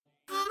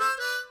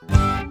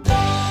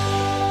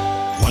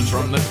One's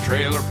from the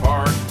trailer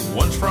park,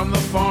 one's from the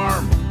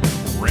farm.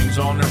 Rings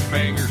on their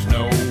fingers,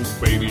 no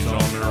babies on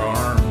their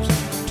arms.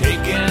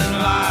 Taking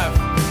life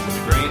with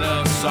a grain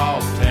of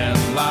salt and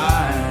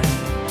lime.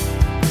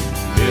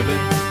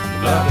 Living,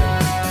 loving,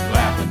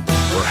 laughing,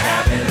 we're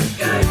having a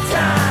good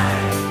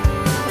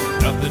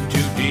time. Nothing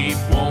too deep,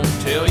 won't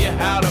tell you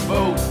how to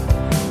vote.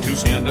 Two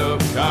stand-up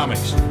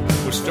comics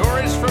with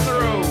stories from the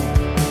road.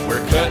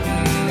 We're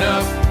cutting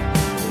up,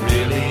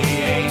 really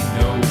ain't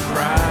no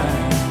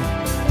crime.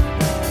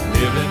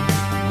 Living,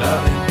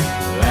 loving,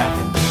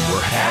 laughing, we're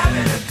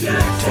having a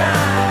good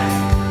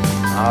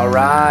time. All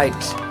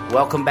right.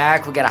 Welcome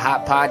back. We got a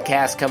hot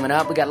podcast coming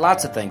up. We got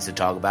lots of things to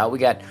talk about. We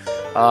got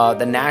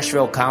the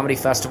Nashville Comedy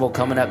Festival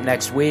coming up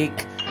next week.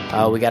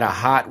 We got a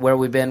hot Where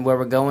We've Been, Where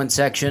We're Going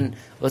section.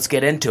 Let's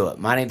get into it.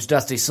 My name's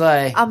Dusty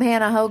Slay. I'm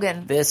Hannah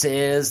Hogan. This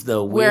is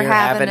the We're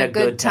Having a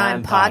Good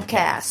Time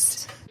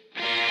podcast.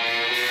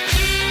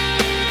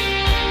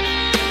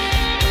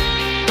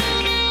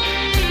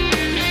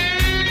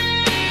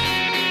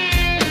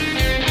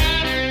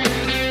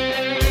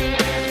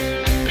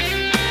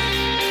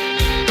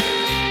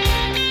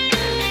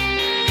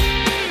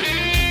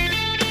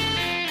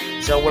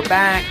 So we're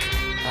back,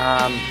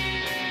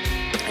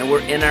 and we're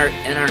in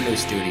our new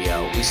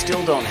studio. We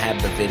still don't have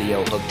the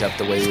video hooked up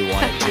the way we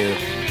want it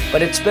to,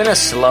 but it's been a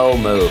slow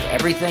move.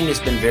 Everything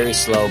has been very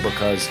slow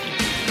because,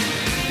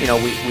 you know,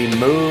 we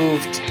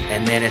moved,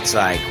 and then it's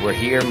like we're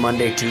here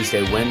Monday,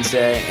 Tuesday,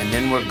 Wednesday, and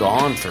then we're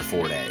gone for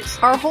 4 days.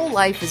 Our whole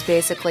life is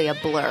basically a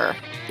blur.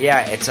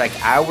 Yeah, it's like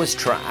I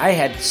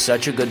had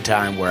such a good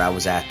time where I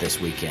was at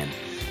this weekend.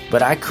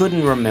 But I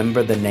couldn't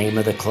remember the name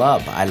of the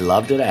club. I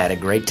loved it. I had a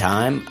great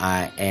time.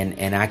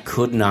 And I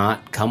could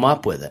not come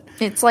up with it.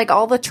 It's like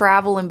all the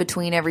travel in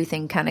between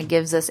everything kind of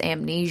gives us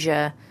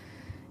amnesia.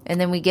 And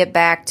then we get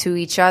back to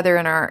each other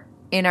in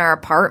our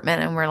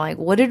apartment and we're like,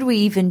 what did we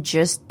even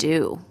just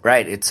do?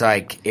 Right. It's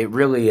like, it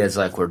really is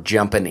like we're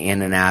jumping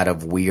in and out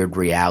of weird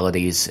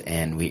realities.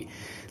 And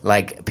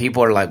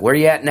people are like, where are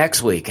you at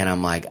next week? And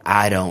I'm like,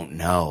 I don't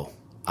know.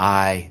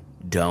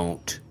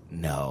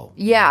 No.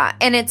 Yeah,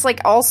 and it's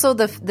like also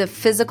the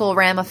physical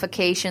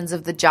ramifications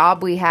of the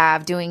job we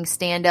have, doing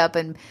stand-up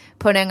and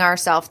putting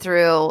ourselves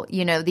through,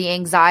 you know, the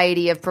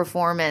anxiety of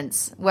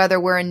performance, whether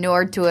we're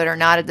inured to it or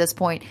not at this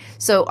point.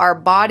 So our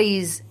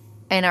bodies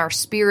and our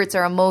spirits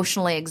are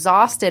emotionally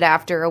exhausted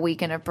after a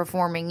weekend of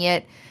performing,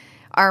 yet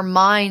our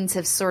minds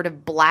have sort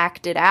of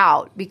blacked it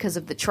out because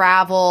of the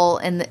travel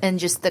and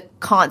just the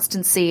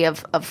constancy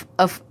of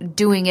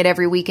doing it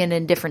every weekend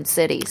in different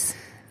cities.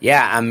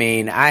 Yeah, I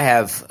mean, I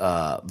have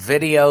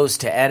videos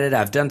to edit.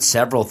 I've done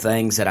several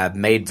things that I've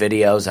made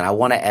videos, and I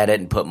want to edit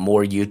and put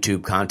more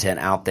YouTube content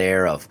out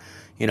there of,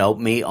 you know,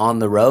 me on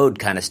the road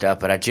kind of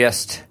stuff. But I'm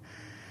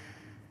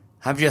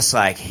just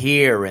like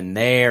here and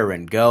there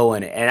and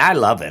going, and I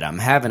love it. I'm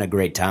having a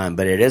great time,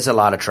 but it is a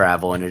lot of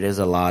travel, and it is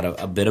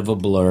a bit of a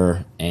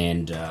blur.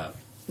 And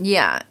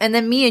yeah, and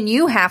then me and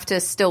you have to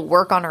still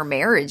work on our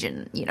marriage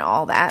and, you know,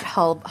 all that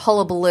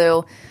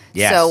hullabaloo.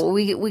 Yes. So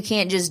we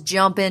can't just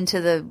jump into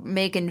the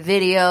making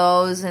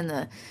videos and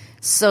the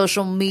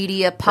social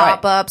media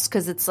pop-ups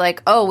because it's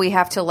like, oh, we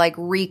have to like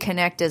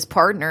reconnect as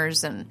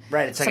partners. And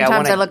right. It's like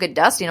sometimes I look at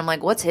Dusty and I'm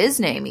like, what's his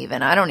name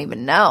even? I don't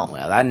even know.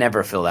 Well, I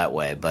never feel that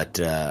way, but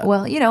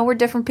well, you know, we're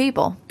different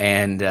people.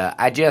 And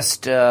I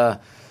just feel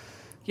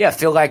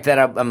like that.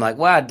 I'm like,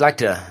 well, I'd like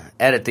to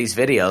edit these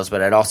videos,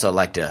 but I'd also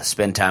like to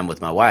spend time with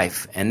my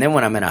wife. And then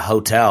when I'm in a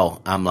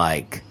hotel, I'm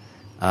like,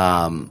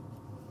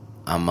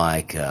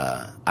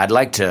 I'd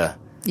like to...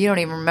 You don't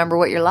even remember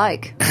what you're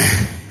like.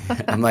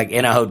 I'm like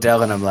in a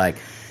hotel and I'm like,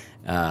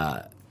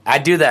 I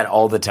do that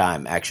all the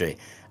time, actually.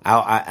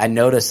 I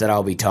notice that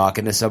I'll be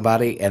talking to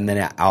somebody and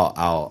then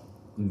I'll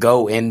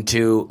go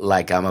into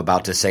like I'm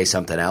about to say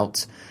something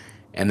else.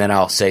 And then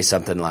I'll say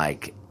something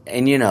like,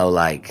 and you know,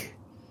 like,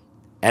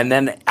 and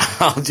then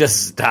I'll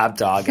just stop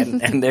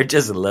talking and they're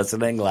just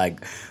listening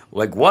like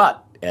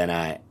what? And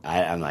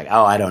I'm like,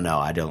 oh, I don't know.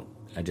 I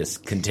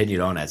just continued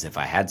on as if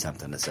I had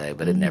something to say,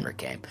 but it never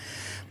came.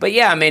 But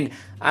yeah, I mean,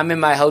 I'm in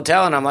my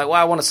hotel and I'm like, well,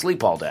 I want to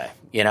sleep all day,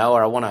 you know,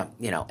 or I want to,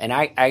 you know, and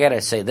I got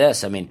to say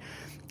this. I mean,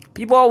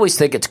 people always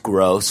think it's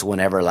gross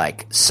whenever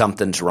like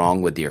something's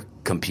wrong with your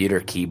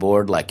computer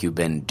keyboard, like you've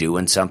been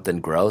doing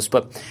something gross.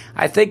 But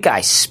I think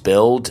I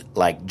spilled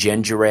like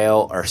ginger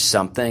ale or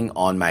something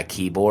on my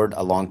keyboard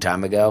a long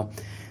time ago.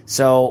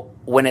 So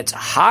when it's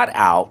hot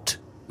out,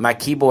 my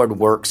keyboard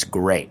works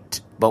great.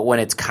 But when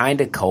it's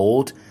kind of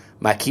cold,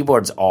 my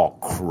keyboard's all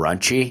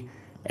crunchy,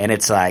 and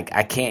it's like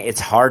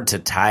it's hard to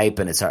type,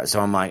 and it's hard, so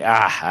I'm like,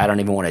 I don't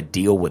even want to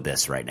deal with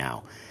this right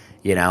now,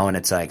 you know, and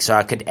it's like, so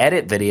I could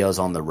edit videos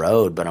on the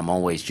road, but I'm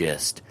always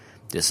just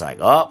like,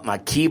 oh, my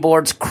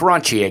keyboard's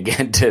crunchy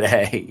again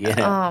today, you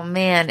know? Oh,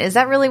 man. Is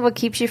that really what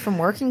keeps you from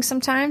working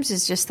sometimes,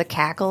 is just the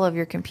cackle of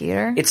your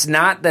computer? It's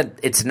not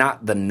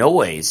the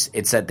noise,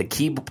 it's that the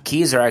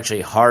keys are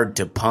actually hard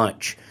to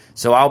punch.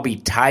 So I'll be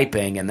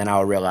typing, and then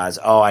I'll realize,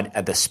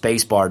 the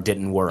space bar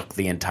didn't work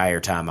the entire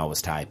time I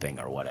was typing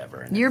or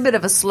whatever. And You're a bit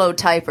of a slow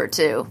typer,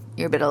 too.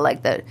 You're a bit of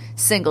like the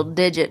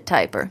single-digit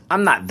typer.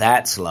 I'm not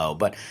that slow,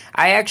 but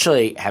I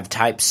actually have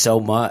typed so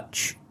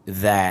much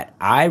that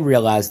I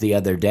realized the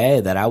other day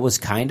that I was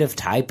kind of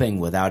typing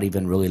without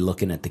even really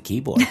looking at the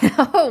keyboard. And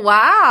Oh,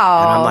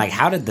 wow. I'm like,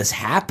 how did this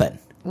happen?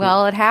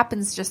 Well, it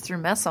happens just through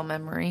muscle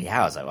memory.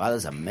 Yeah, I was like, wow, this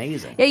is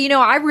amazing. Yeah,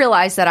 I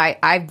realized that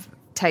I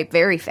type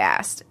very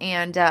fast,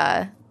 and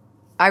I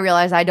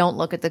realize I don't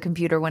look at the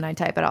computer when I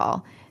type at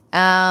all.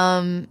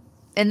 And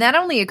that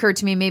only occurred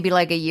to me maybe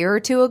like a year or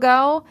two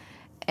ago,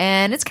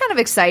 and it's kind of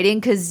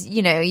exciting because,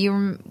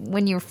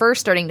 when you're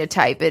first starting to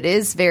type, it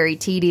is very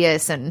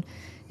tedious and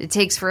it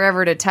takes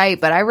forever to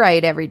type, but I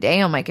write every day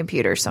on my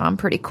computer, so I'm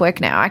pretty quick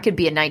now. I could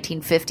be a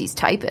 1950s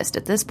typist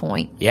at this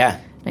point. Yeah.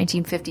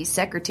 1950s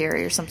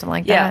secretary or something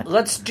like Yeah, that.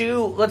 let's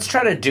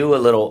try to do a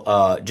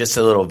little, just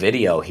a little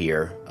video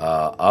here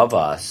of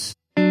us.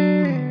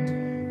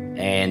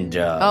 And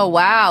Oh,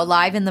 wow.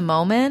 Live in the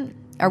moment?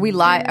 Are we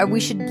live? We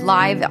should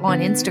live on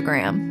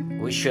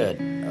Instagram. we should.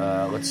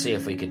 Let's see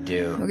if we could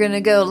do. We're going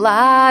to go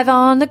live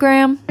on the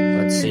gram.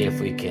 Let's see if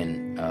we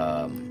can.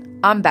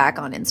 I'm back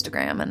on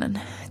Instagram, and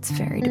it's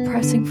very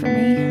depressing for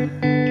me.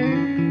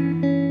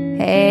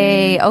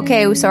 Hey,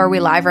 okay, so are we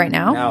live right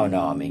now?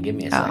 No. I mean, give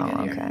me a second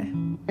Oh, here. okay.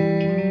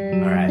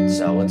 All right,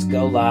 so let's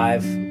go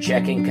live.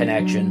 Checking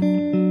connection.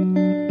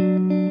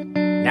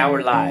 Now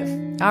we're live.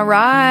 All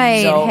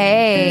right,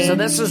 hey. So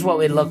this is what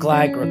we look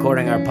like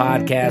recording our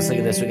podcast. Look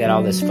at this. We got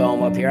all this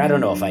foam up here. I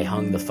don't know if I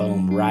hung the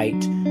foam right.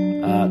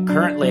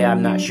 Currently,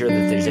 I'm not sure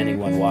that there's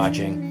anyone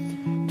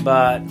watching,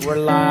 but we're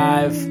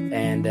live,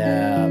 and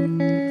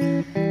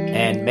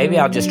maybe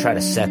I'll just try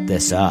to set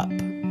this up.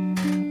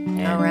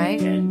 All right.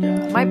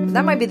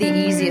 That might be the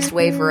easiest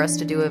way for us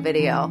to do a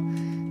video.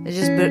 Is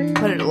just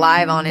put it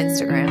live on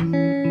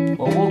Instagram.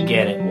 Well, we'll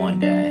get it one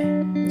day.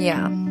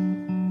 Yeah.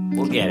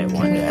 We'll get it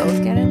one Can we day.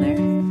 both get in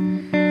there?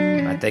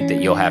 I think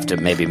that you'll have to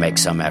maybe make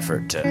some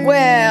effort to.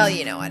 Well,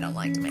 I don't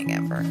like to make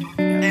effort.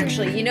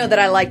 Actually, you know that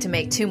I like to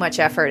make too much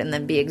effort and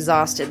then be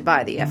exhausted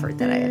by the effort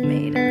that I have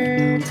made.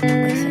 And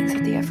ultimately think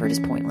that the effort is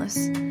pointless.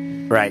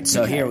 Right,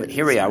 so here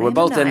we are. We're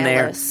both in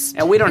there, Nihilist.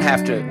 and we don't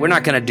have to. We're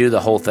not going to do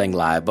the whole thing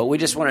live, but we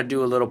just want to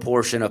do a little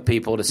portion of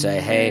people to say,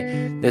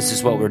 "Hey, this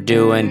is what we're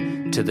doing."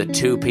 To the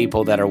 2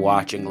 people that are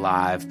watching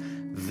live,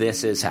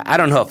 this is. I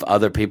don't know if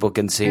other people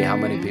can see how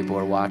many people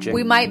are watching.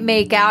 We might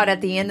make out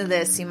at the end of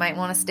this. You might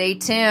want to stay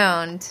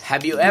tuned.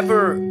 Have you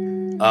ever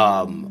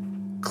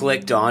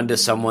clicked onto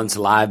someone's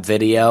live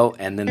video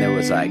and then there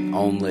was like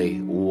only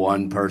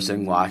one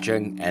person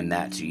watching, and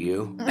that's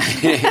you?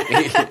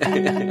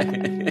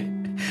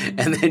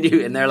 And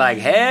then they're like,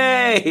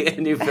 "Hey,"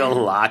 and you feel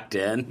locked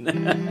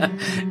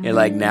in. You're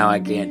like, now I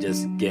can't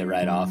just get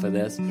right off of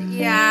this.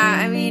 Yeah,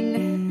 I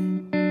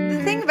mean,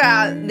 the thing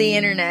about the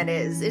internet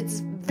is it's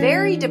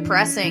very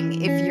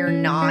depressing if you're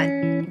not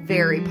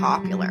very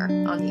popular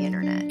on the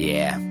internet.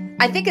 Yeah.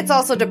 I think it's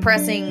also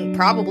depressing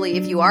probably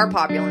if you are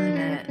popular on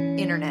the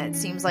internet. It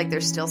seems like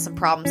there's still some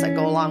problems that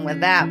go along with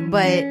that.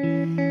 But,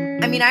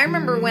 I mean, I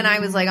remember when I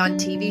was like on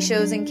TV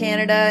shows in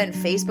Canada and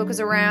Facebook was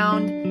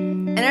around,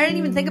 and I didn't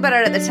even think about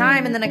it at the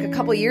time. And then like a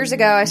couple years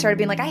ago, I started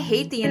being like, I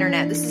hate the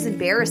internet. This is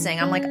embarrassing.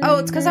 I'm like, oh,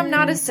 it's because I'm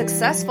not as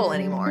successful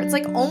anymore. It's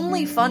like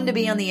only fun to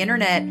be on the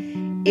internet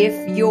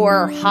if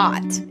you're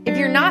hot. If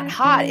you're not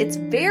hot, it's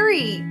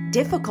very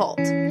difficult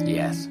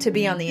Yes. to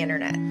be on the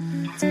internet.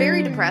 It's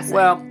very depressing.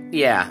 Well,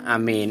 yeah. I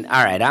mean,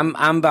 all right. I'm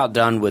about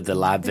done with the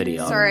live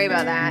video. Sorry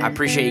about that. I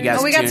appreciate you guys.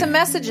 Oh, we got some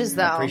messages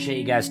though. Appreciate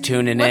you guys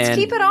tuning Let's in.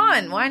 keep it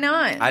on. Why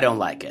not? I don't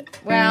like it.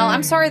 Well,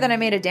 I'm sorry that I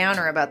made a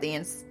downer about the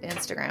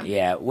Instagram.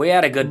 Yeah, we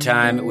had a good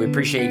time. We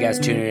appreciate you guys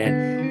tuning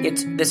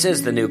in. This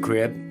is the new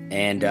crib,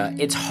 and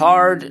it's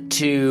hard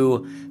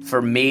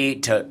for me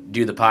to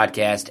do the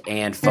podcast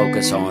and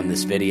focus on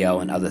this video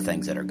and other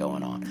things that are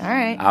going on. All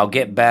right. I'll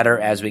get better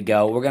as we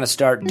go. We're going to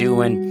start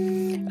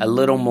doing a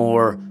little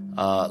more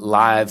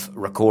live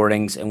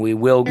recordings, and we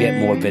will get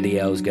more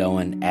videos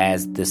going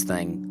as this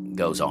thing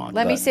goes on.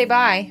 Let me say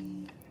bye.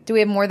 Do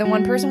we have more than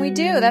one person? We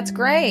do. That's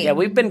great. Yeah,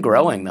 we've been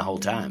growing the whole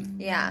time.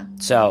 Yeah.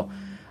 So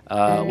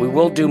we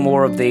will do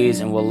more of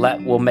these, and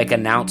we'll make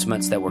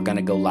announcements that we're going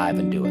to go live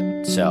and do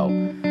it. So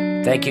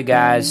thank you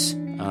guys.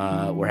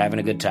 We're having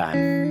a good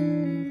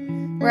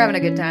time. We're having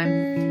a good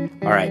time.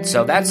 All right,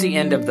 so that's the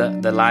end of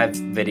the live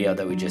video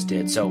that we just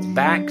did. So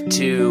back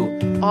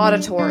to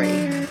Auditory.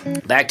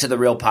 the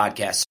real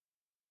podcast.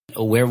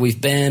 Where we've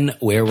been,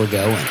 where we're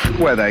going.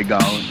 Where they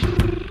going?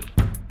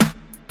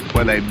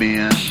 Where they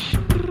been?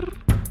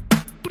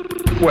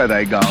 Where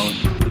they going?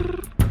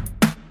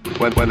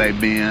 Where they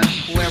been?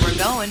 Where we're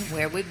going,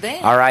 where we've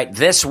been. All right,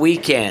 this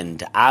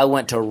weekend I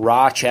went to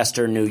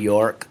Rochester, New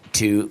York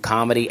to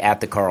Comedy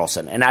at the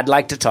Carlson. And I'd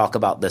like to talk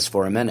about this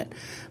for a minute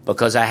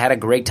because I had a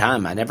great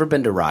time. I'd never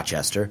been to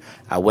Rochester.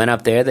 I went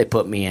up there. They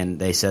put me in,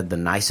 they said, the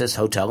nicest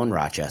hotel in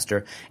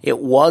Rochester. It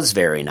was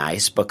very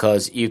nice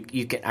because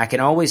I can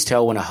always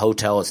tell when a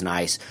hotel is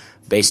nice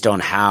based on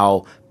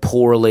how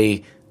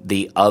poorly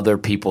the other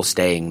people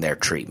staying there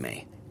treat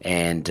me.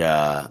 And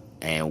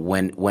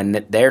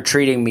when they're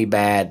treating me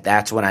bad,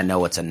 that's when I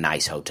know it's a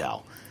nice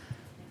hotel.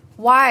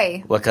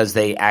 Why? Because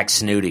they act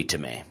snooty to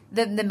me.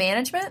 The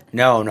management?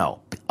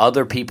 No.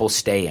 Other people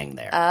staying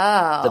there.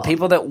 Oh. The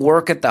people that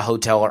work at the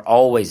hotel are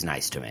always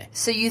nice to me.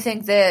 So you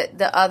think that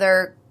the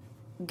other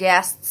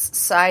guests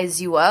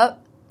size you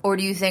up? Or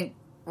do you think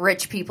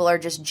rich people are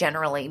just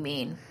generally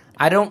mean?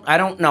 I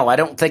don't know. I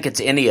don't think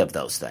it's any of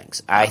those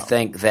things. I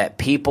think that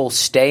people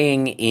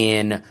staying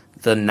in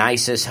the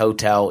nicest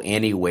hotel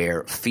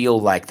anywhere feel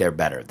like they're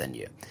better than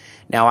you.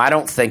 Now, I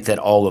don't think that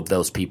all of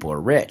those people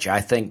are rich.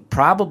 I think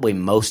probably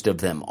most of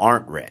them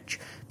aren't rich.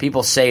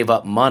 People save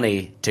up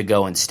money to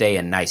go and stay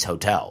in nice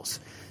hotels.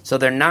 So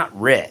they're not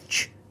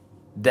rich.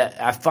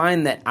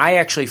 I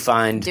actually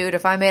find... Dude,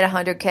 if I made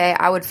 $100K,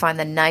 I would find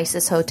the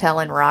nicest hotel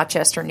in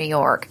Rochester, New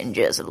York, and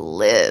just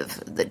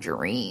live the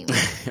dream.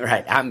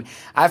 Right.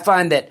 I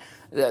find that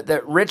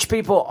rich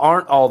people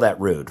aren't all that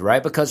rude,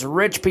 right? Because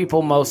rich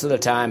people most of the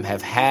time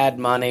have had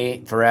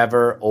money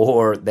forever,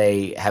 or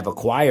they have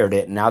acquired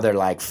it, and now they're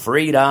like,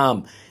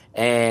 freedom,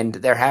 and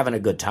they're having a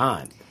good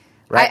time.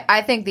 Right?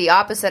 I think the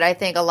opposite. I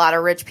think a lot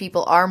of rich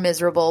people are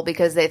miserable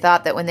because they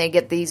thought that when they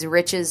get these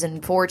riches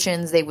and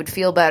fortunes, they would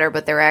feel better,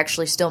 but they're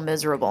actually still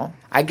miserable.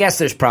 I guess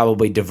there's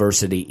probably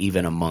diversity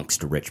even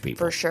amongst rich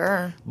people. For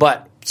sure.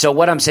 But, so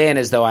what I'm saying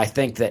is, though, I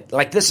think that,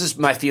 like, this is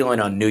my feeling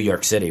on New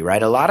York City,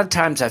 right? A lot of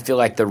times I feel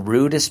like the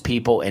rudest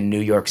people in New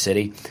York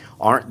City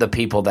aren't the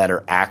people that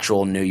are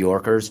actual New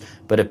Yorkers,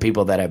 but the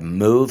people that have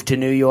moved to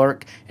New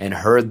York and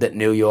heard that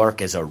New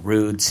York is a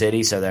rude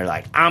city. So they're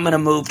like, I'm going to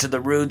move to the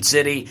rude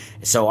city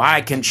so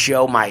I can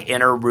show my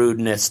inner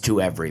rudeness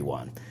to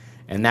everyone.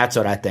 And that's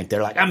what I think.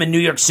 They're like, I'm in New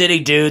York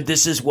City, dude.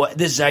 This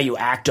is how you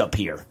act up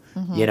here.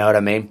 Mm-hmm. You know what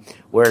I mean?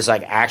 Whereas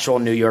like actual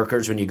New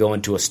Yorkers, when you go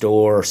into a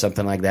store or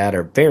something like that,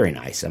 are very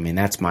nice. I mean,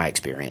 that's my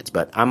experience.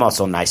 But I'm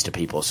also nice to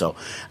people. So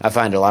I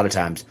find a lot of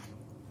times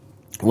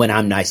when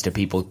I'm nice to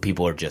people,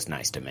 people are just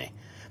nice to me.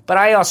 But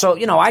I also,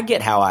 I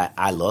get how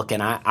I look,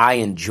 and I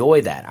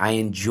enjoy that. I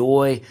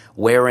enjoy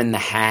wearing the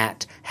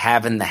hat,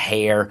 having the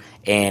hair,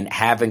 and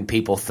having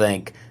people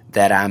think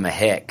that I'm a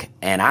hick.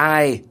 And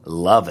I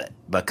love it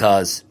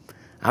because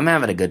I'm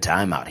having a good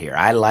time out here.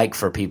 I like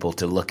for people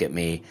to look at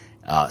me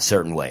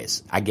certain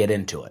ways. I get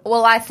into it.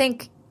 Well, I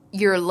think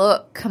your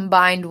look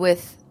combined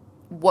with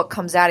what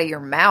comes out of your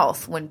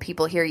mouth when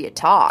people hear you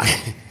talk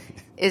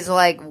is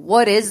like,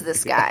 what is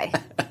this guy?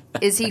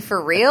 Is he for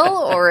real,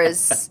 or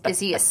is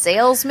he a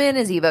salesman?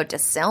 Is he about to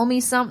sell me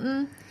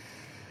something?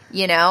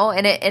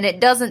 And it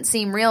doesn't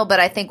seem real, but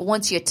I think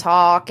once you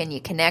talk and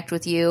you connect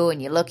with you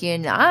and you look you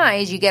in the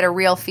eyes, you get a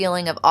real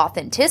feeling of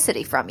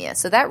authenticity from you.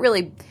 So that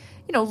really,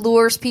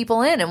 lures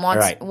people in and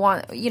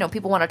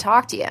people want to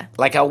talk to you.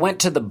 Like I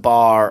went to the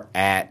bar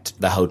at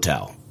the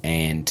hotel,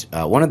 and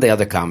one of the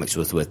other comics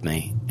was with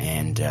me,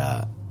 and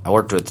I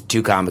worked with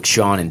two comics,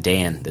 Sean and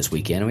Dan, this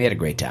weekend, and we had a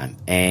great time.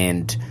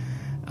 And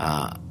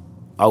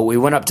we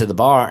went up to the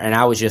bar, and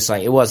I was just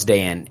like, it was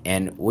Dan,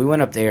 and we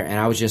went up there, and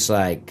I was just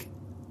like,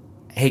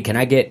 hey,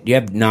 do you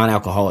have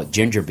non-alcoholic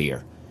ginger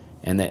beer?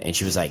 And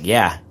she was like,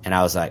 yeah. And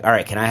I was like, all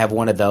right, can I have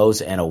one of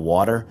those and a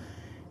water?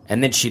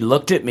 And then she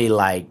looked at me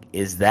like,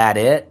 is that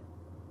it?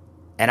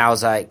 And I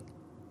was like,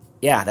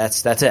 yeah,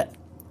 that's it.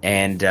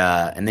 And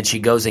then she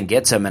goes and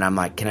gets them, and I'm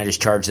like, can I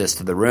just charge this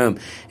to the room?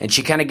 And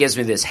she kind of gives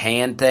me this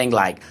hand thing,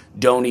 like,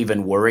 don't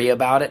even worry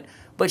about it.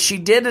 But she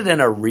did it in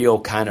a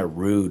real kind of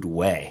rude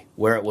way,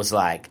 where it was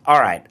like, all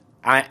right,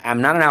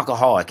 I'm not an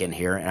alcoholic in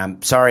here, and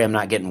I'm sorry I'm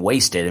not getting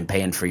wasted and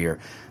paying for your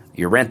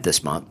rent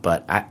this month,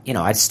 but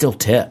I still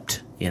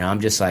tipped.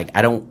 I'm just like,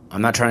 I'm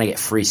not trying to get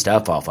free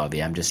stuff off of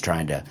you. I'm just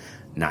trying to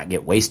not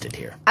get wasted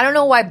here. I don't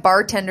know why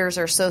bartenders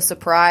are so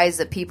surprised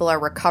that people are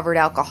recovered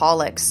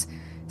alcoholics,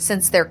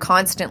 since they're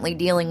constantly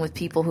dealing with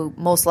people who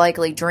most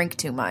likely drink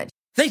too much.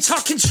 They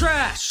talking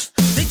trash.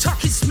 They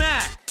talking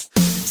smack.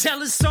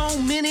 Telling so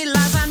many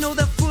lies, I know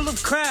they're full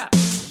of crap.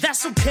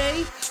 That's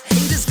okay.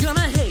 Haters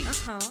gonna hate.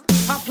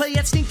 I'll play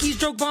at Stinky's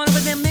Joke Barn over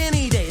them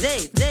any day.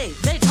 They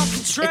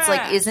talking trash. It's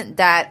like, isn't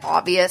that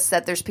obvious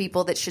that there's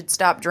people that should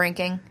stop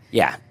drinking?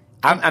 Yeah.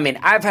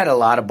 I've had a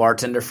lot of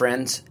bartender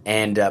friends,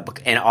 and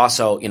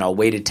also,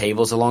 waited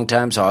tables a long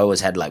time, so I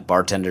always had, like,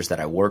 bartenders that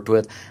I worked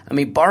with.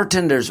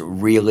 Bartenders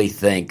really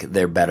think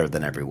they're better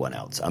than everyone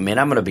else. I'm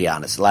going to be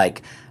honest.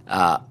 Like,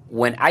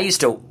 when I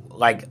used to,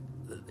 like,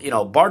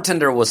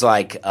 bartender was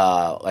like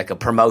a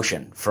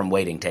promotion from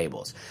waiting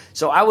tables.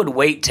 So I would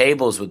wait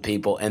tables with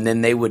people, and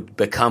then they would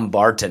become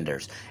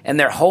bartenders. And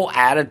their whole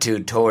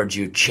attitude towards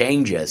you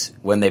changes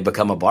when they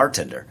become a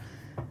bartender.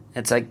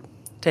 It's like,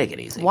 take it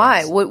easy.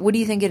 Why? Guys. What do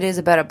you think it is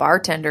about a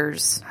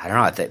bartender's? I don't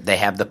know. I think they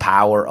have the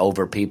power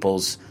over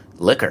people's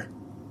liquor.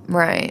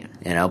 Right.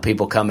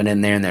 People coming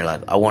in there, and they're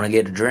like, I want to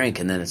get a drink.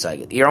 And then it's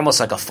like, you're almost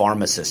like a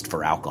pharmacist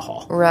for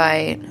alcohol.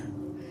 Right.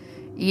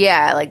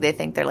 Yeah, like they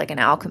think they're like an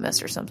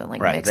alchemist or something,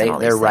 like right. mixing all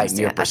these they're things. writing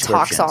your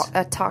prescriptions.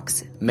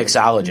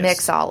 Mixologist.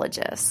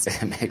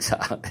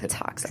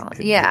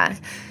 Toxologist. Yeah.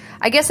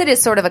 I guess it is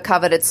sort of a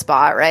coveted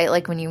spot, right?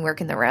 Like when you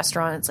work in the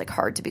restaurant, it's like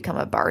hard to become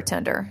a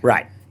bartender.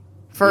 Right.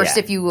 First,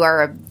 Yeah. if you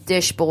are a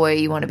dish boy,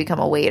 you want to become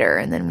a waiter,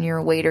 and then when you're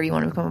a waiter, you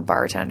want to become a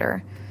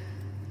bartender.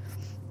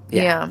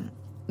 Yeah.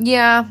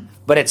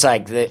 But it's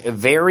like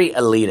very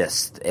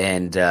elitist,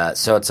 and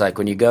so it's like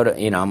when you go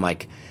to, I'm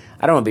like,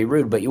 I don't want to be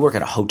rude, but you work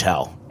at a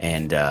hotel,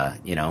 and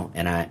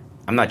and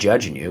I'm not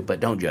judging you, but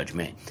don't judge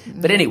me.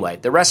 But anyway,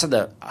 the rest of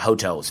the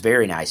hotel was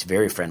very nice,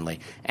 very friendly,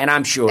 and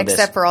I'm sure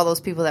Except for all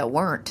those people that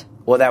weren't.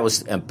 Well, that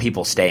was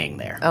people staying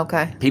there.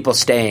 Okay. People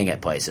staying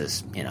at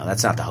places,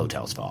 that's not the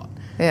hotel's fault.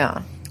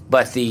 Yeah.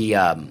 But the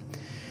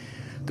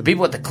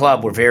people at the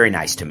club were very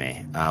nice to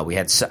me. I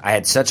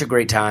had such a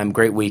great time,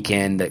 great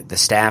weekend. The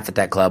staff at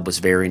that club was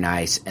very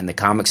nice, and the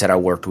comics that I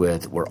worked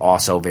with were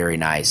also very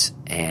nice.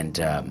 And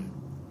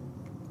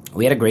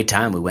we had a great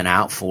time. We went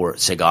out for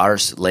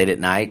cigars late at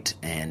night,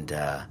 and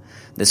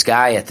this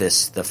guy at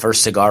the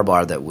first cigar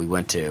bar that we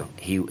went to,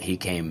 he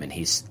came, and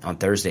he's on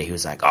Thursday. He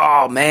was like,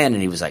 "Oh man,"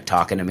 and he was like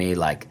talking to me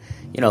like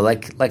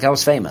I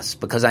was famous,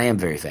 because I am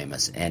very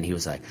famous. And he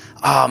was like,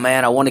 "Oh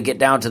man, I want to get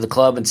down to the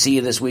club and see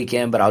you this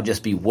weekend, but I'll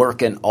just be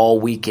working all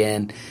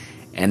weekend."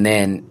 And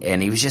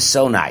he was just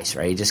so nice,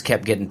 right? He just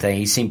kept getting things.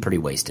 He seemed pretty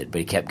wasted, but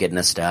he kept getting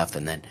us stuff.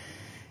 And then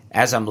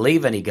as I'm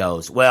leaving, he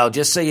goes, "Well,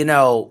 just so you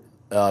know,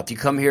 if you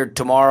come here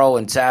tomorrow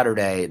and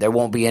Saturday, there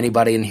won't be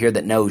anybody in here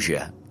that knows you."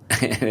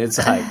 And it's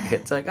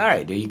like, all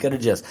right, dude, you could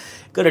have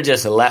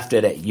just left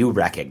it at you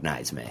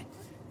recognize me.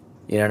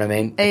 You know what I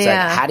mean? It's like,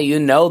 how do you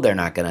know they're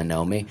not going to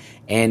know me?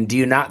 And do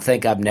you not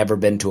think I've never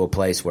been to a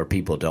place where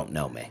people don't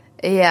know me?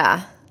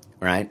 Yeah.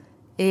 Right?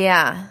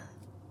 Yeah.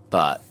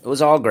 But it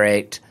was all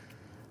great.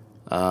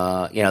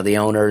 The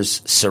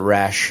owners,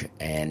 Suresh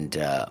and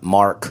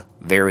Mark,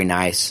 very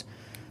nice.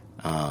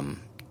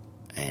 And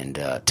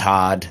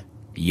Todd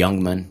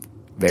Youngman,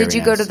 very nice. Did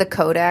you go to the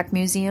Kodak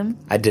Museum?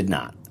 I did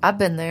not. I've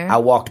been there. I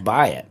walked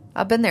by it.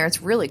 I've been there.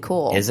 It's really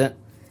cool. Is it?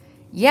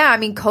 Yeah, I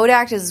mean,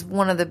 Kodak is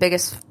one of the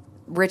biggest,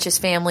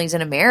 richest families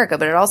in America,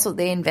 but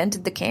they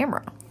invented the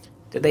camera.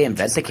 Did they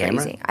invent the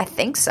camera? Crazy. I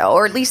think so.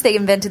 Or at least they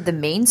invented the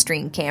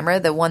mainstream camera,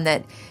 the one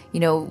that,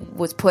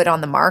 was put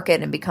on the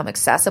market and become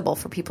accessible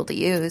for people to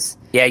use.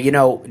 Yeah,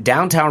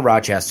 downtown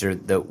Rochester,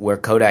 where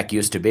Kodak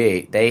used to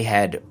be, they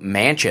had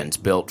mansions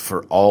built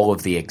for all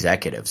of the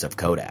executives of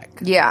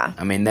Kodak. Yeah.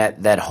 I mean,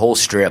 that whole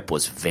strip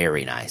was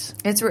very nice.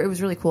 It was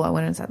really cool. I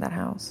went inside that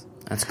house.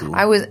 That's cool.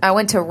 I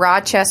went to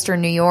Rochester,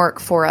 New York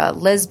for a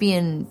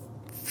lesbian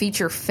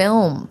feature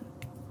film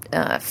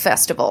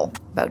festival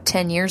about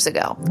 10 years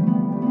ago.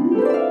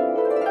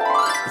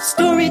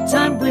 Story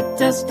time with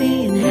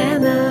Dusty and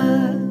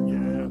Hannah.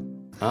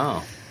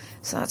 Oh.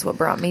 So that's what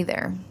brought me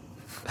there.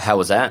 How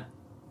was that?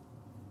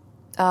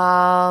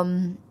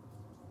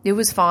 It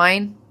was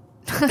fine.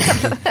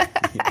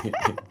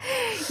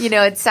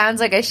 It sounds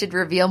like I should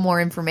reveal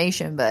more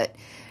information, but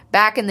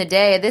back in the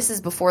day, this is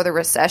before the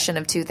recession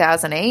of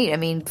 2008. I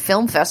mean,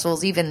 film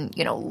festivals, even,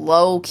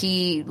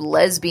 low-key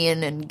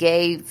lesbian and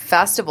gay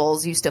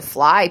festivals used to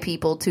fly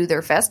people to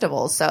their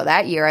festivals. So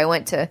that year I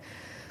went to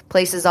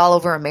places all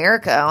over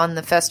America on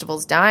the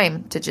festival's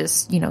dime to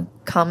just,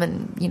 come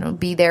and,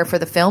 be there for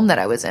the film that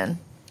I was in.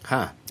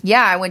 Huh.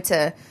 Yeah, I went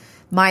to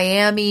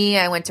Miami.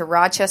 I went to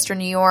Rochester,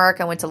 New York.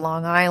 I went to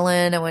Long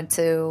Island. I went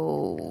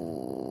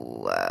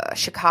to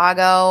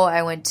Chicago.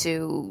 I went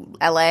to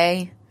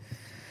L.A.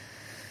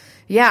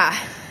 Yeah,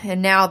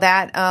 and now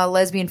that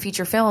lesbian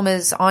feature film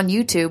is on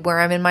YouTube where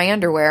I'm in my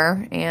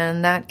underwear,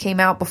 and that came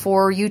out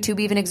before YouTube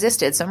even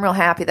existed, so I'm real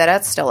happy that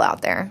that's still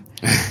out there.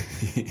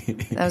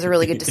 That was a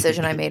really good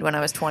decision I made when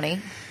I was 20.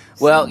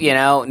 Well,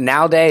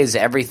 nowadays,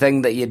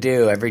 everything that you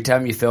do, every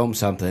time you film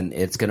something,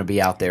 it's going to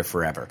be out there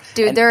forever.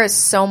 Dude, there is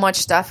so much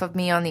stuff of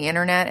me on the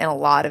internet, and a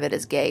lot of it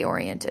is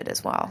gay-oriented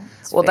as well.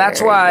 Well,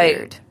 that's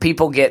why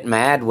people get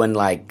mad when,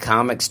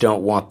 comics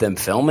don't want them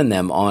filming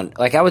them on...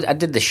 I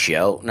did the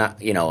show,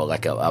 not,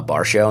 a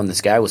bar show, and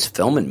this guy was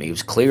filming me. He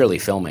was clearly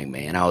filming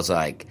me, and I was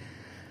like...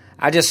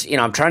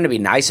 I'm trying to be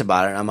nice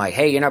about it. And I'm like,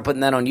 hey, you're not putting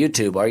that on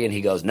YouTube, are you? And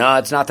he goes, no,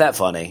 it's not that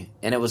funny.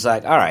 And it was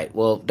like, all right,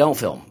 well, don't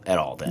film at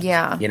all then.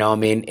 Yeah. You know what I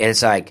mean?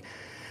 It's like,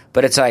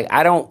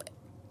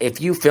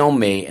 if you film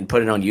me and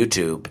put it on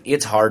YouTube,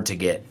 it's hard to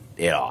get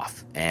it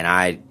off.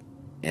 And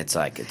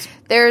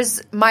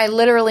there's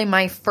literally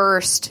my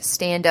first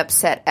stand-up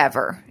set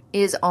ever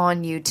is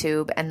on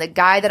YouTube. And the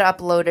guy that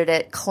uploaded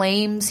it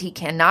claims he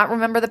cannot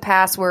remember the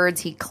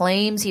passwords. He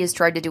claims he has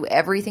tried to do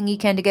everything he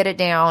can to get it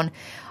down.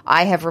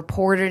 I have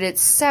reported it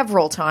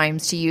several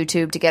times to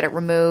YouTube to get it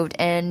removed,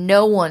 and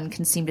no one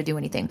can seem to do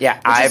anything. Yeah,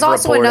 I've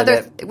reported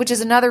it. Which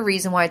is another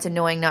reason why it's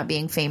annoying not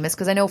being famous,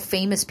 because I know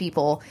famous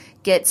people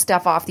get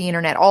stuff off the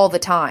internet all the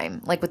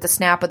time, like with the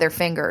snap of their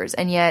fingers,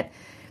 and yet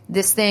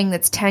this thing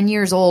that's 10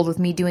 years old with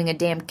me doing a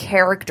damn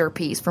character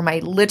piece for my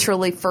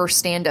literally first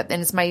stand-up,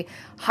 and it's my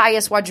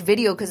highest watched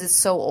video because it's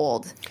so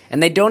old.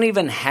 And they don't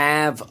even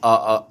have an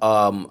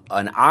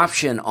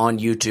option on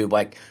YouTube.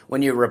 Like,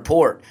 when you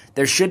report,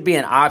 there should be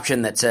an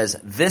option that says,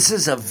 this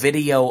is a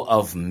video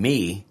of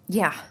me.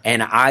 Yeah.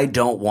 And I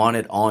don't want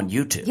it on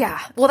YouTube. Yeah.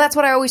 Well, that's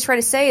what I always try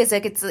to say is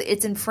like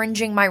it's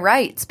infringing my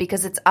rights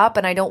because it's up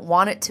and I don't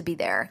want it to be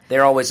there.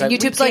 They're always And like,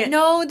 YouTube's "We like, can't-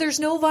 no, there's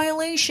no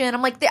violation.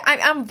 I'm like,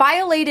 I'm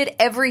violated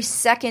every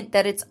second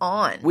that it's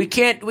on. We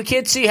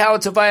can't see how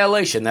it's a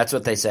violation." That's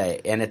what they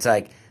say. And it's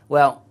like,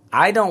 well,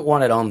 I don't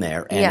want it on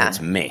there, and Yeah.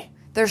 it's me.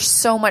 There's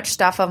so much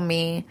stuff of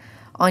me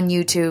on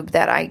YouTube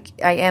that I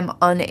am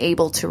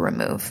unable to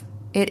remove.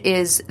 It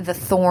is the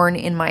thorn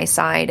in my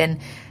side, and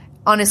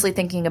honestly,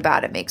 thinking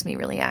about it makes me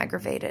really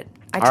aggravated.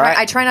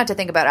 I try not to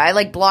think about it. I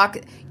like block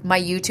my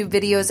YouTube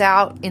videos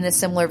out in a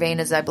similar vein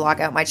as I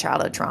block out my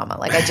childhood trauma.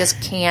 Like I just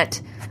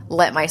can't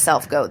let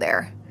myself go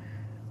there.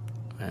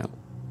 Well,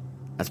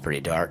 that's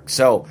pretty dark.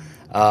 So,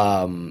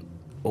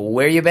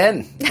 where you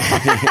been?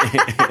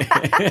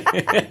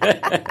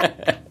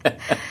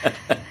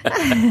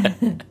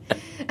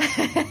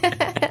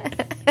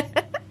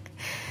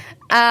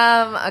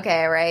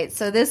 Okay, right.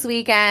 So this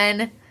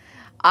weekend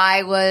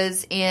I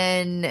was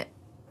in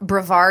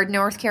Brevard,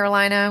 North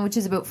Carolina, which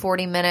is about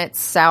 40 minutes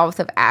south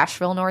of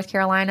Asheville, North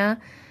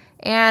Carolina.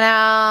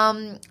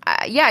 And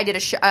I did a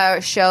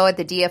show at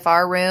the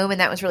DFR room, and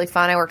that was really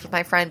fun. I worked with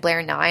my friend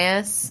Blair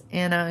Nias,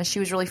 and she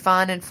was really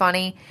fun and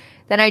funny.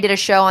 Then I did a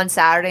show on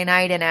Saturday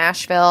night in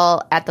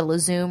Asheville at the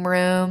Lazoom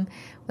room.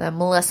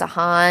 Melissa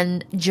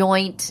Hahn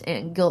joint,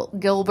 and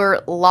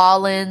Gilbert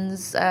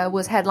Lawlins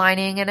was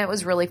headlining, and it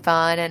was really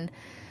fun. And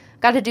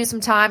got to do some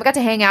time. I got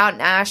to hang out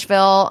in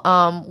Asheville.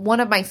 One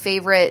of my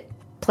favorite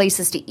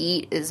places to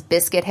eat is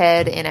Biscuit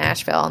Head in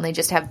Asheville, and they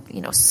just have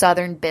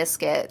Southern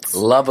biscuits.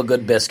 Love a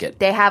good biscuit.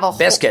 They have a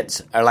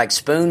Biscuits are like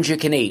spoons you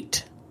can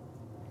eat.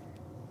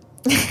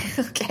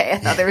 Okay, I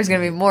thought there was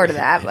going to be more to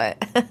that, but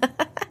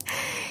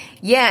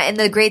yeah. And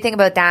the great thing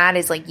about that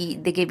is like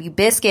they give you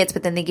biscuits,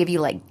 but then they give you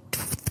like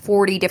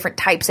 40 different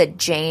types of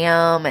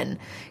jam, and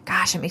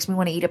gosh, it makes me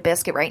want to eat a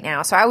biscuit right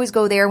now. So I always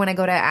go there when I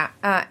go to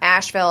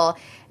Asheville,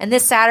 and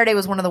this Saturday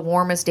was one of the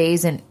warmest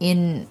days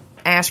in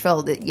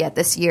Asheville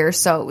this year.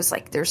 So it was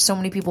like there's so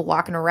many people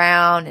walking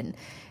around and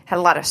had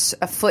a lot of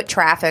foot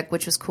traffic,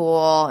 which was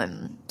cool,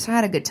 and so I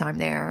had a good time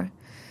there.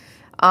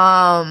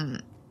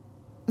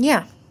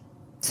 Yeah.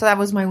 So that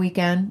was my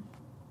weekend.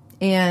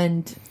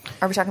 And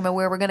are we talking about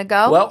where we're going to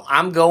go? Well,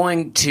 I'm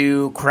going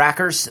to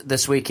Crackers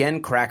this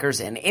weekend.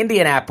 Crackers in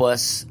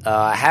Indianapolis.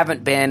 I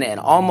haven't been in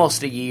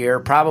almost a year,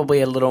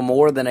 probably a little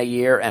more than a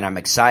year, and I'm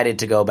excited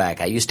to go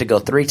back. I used to go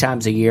 3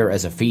 times a year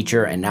as a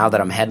feature, and now that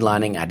I'm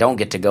headlining, I don't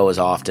get to go as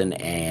often,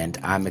 and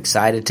I'm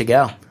excited to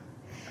go.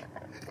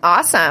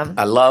 Awesome.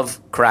 I love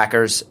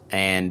Crackers,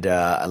 and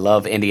I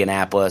love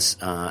Indianapolis,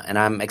 and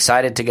I'm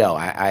excited to go.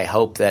 I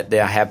hope that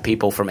I have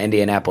people from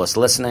Indianapolis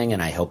listening,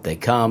 and I hope they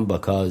come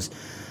because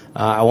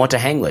I want to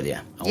hang with you.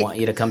 I want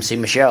you to come see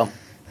my show.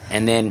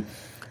 And then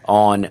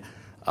on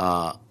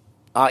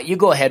you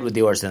go ahead with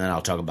yours, and then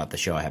I'll talk about the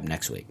show I have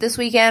next week. This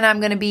weekend, I'm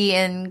going to be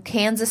in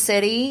Kansas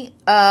City,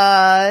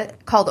 area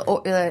called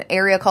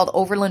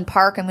Overland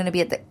Park. I'm going to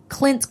be at the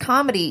Clint's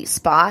Comedy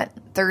Spot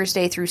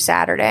Thursday through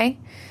Saturday.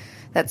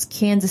 That's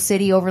Kansas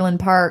City, Overland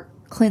Park,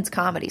 Clint's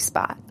Comedy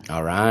Spot.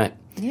 All right.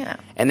 Yeah.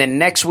 And then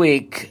next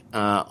week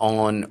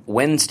on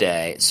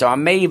Wednesday, so I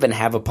may even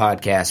have a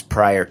podcast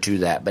prior to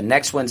that, but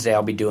next Wednesday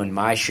I'll be doing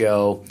my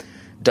show,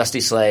 Dusty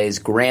Slay's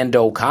Grand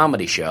Ole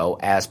Comedy Show,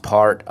 as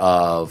part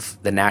of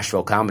the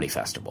Nashville Comedy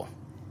Festival.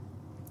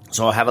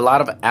 So I'll have a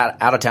lot of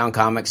out-of-town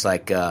comics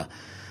like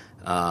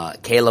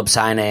Caleb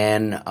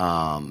Sinan,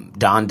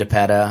 Don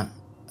DePetta,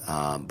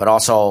 but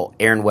also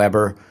Aaron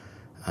Weber,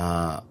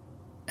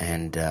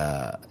 and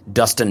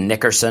Dustin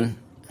Nickerson,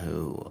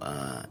 who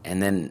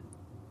and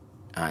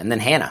then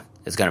Hannah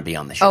is going to be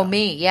on the show. Oh,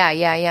 me.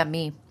 Yeah,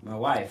 me. My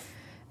wife.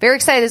 Very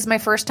excited. This is my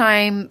first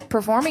time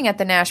performing at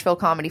the Nashville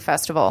Comedy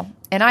Festival,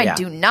 and I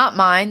do not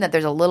mind that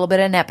there's a little bit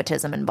of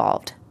nepotism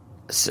involved.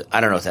 So,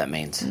 I don't know what that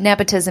means.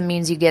 Nepotism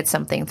means you get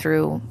something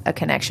through a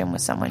connection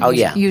with someone. Oh,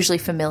 yeah. Usually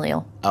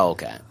familial. Oh,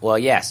 okay. Well,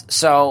 yes.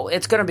 So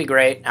it's going to be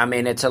great. I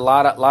mean, it's a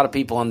lot of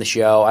people on the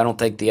show. I don't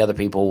think the other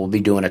people will be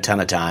doing a ton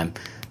of time.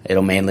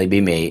 It'll mainly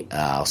be me.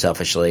 I'll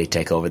selfishly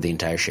take over the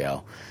entire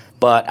show.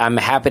 But I'm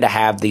happy to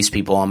have these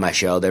people on my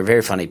show. They're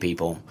very funny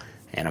people,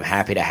 and I'm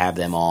happy to have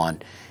them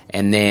on.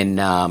 And then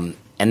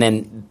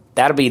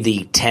that'll be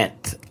the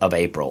 10th of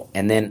April.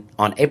 And then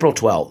on April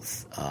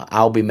 12th,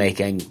 I'll be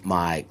making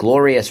my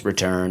glorious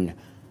return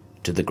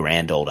to the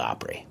Grand Ole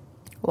Opry.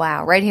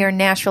 Wow. Right here in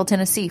Nashville,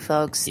 Tennessee,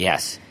 folks.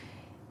 Yes.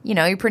 You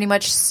know, you pretty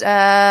much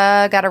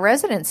got a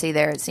residency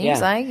there, it seems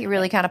like. You're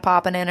really kind of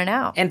popping in and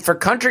out. And for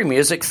country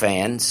music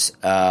fans,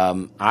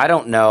 I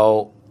don't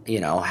know,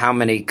 how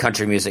many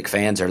country music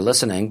fans are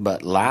listening,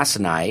 but last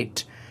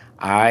night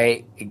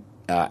I,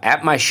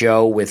 at my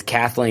show with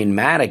Kathleen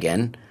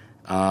Madigan,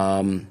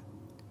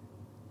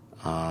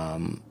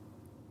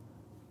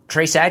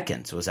 Trace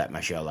Adkins was at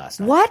my show last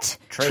night. What?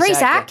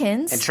 Trace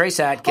Adkins? And Trace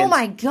Adkins. Oh,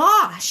 my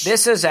gosh.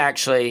 This is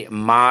actually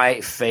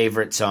my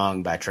favorite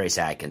song by Trace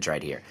Adkins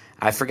right here.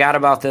 I forgot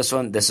about this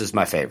one. This is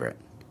my favorite.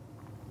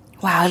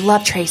 Wow, I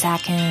love Trace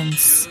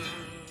Adkins.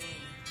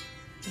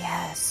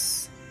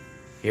 Yes.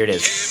 Here it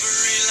is.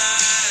 Every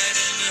light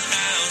in the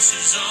house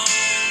is on.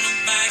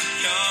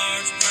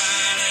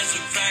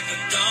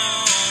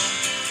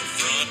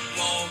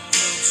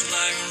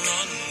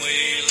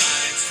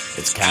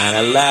 It's kind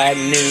of like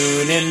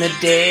noon in the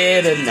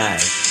dead of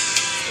night.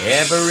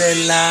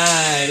 Every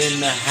light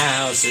in the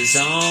house is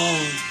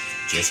on,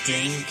 just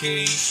in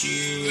case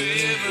you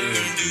ever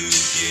do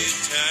get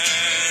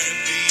tired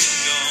of being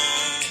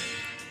gone.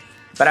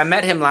 But I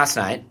met him last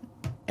night,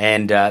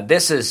 and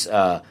this is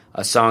a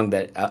song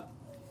that a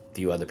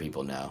few other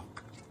people know.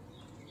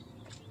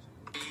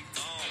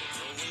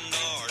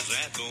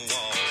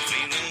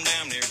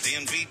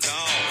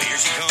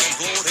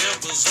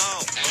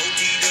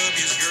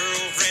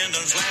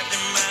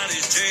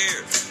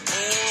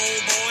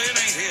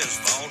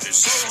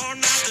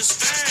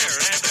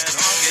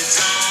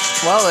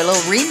 Whoa, a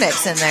little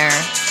remix in there.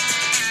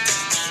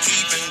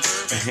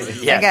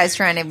 Yes. That guy's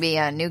trying to be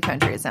New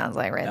Country, it sounds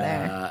like, right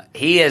there.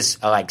 He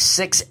is like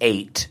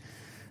 6'8".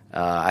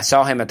 I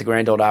saw him at the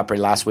Grand Ole Opry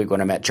last week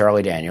when I met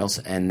Charlie Daniels,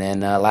 and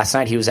then last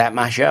night he was at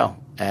my show,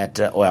 at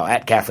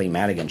Kathleen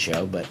Madigan's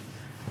show, but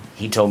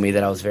he told me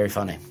that I was very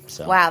funny.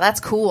 So. Wow,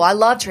 that's cool. I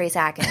love Trace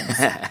Atkins.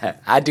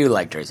 I do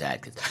like Trace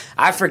Atkins.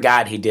 I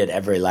forgot he did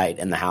Every Light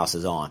in the House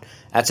is On.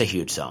 That's a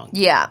huge song.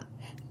 Yeah.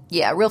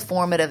 Yeah, real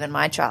formative in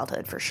my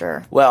childhood, for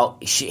sure. Well,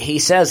 he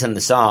says in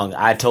the song,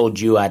 I told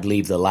you I'd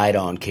leave the light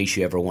on in case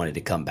you ever wanted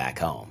to come back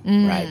home,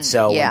 right?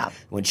 So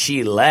when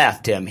she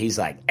left him, he's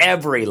like,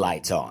 every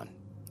light's on.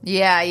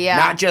 Yeah, yeah.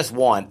 Not just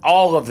one.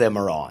 All of them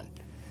are on.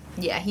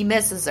 Yeah, he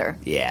misses her.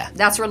 Yeah.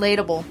 That's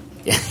relatable.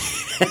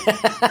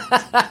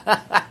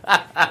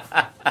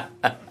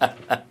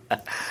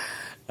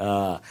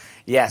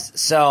 Yes,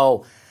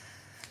 so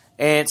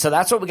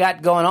that's what we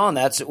got going on.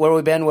 That's where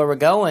we've been, where we're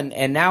going.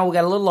 And now we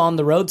got a little on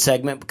the road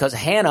segment because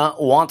Hannah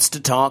wants to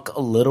talk a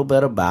little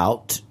bit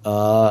about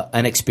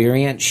an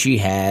experience she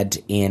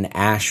had in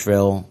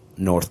Asheville,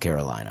 North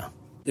Carolina.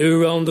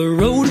 They're on the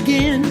road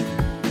again.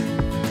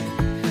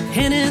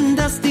 Hannah and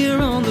Dusty are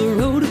on the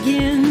road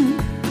again.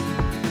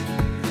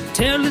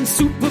 Telling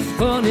super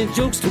funny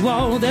jokes to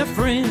all their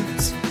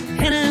friends.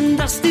 Hannah and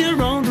Dusty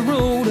are on the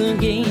road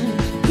again.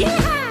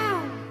 Yeah!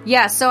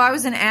 Yeah, so I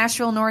was in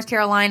Asheville, North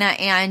Carolina,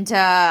 and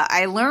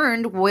I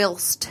learned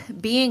whilst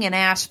being in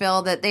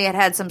Asheville that they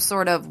had some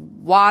sort of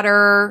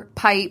water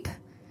pipe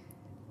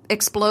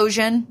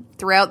explosion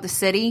throughout the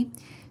city.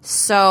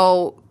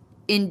 So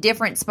in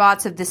different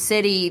spots of the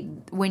city,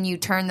 when you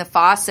turn the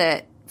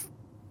faucet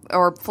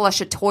or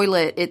flush a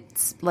toilet,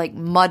 it's like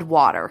mud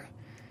water.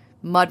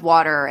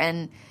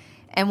 And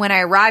when I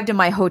arrived in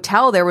my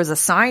hotel, there was a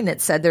sign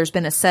that said there's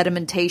been a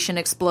sedimentation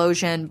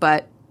explosion,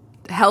 but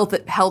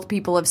health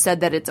people have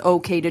said that it's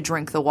okay to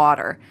drink the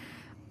water.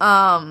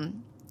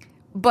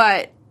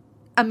 But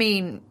I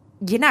mean,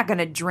 you're not going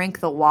to drink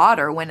the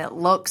water when it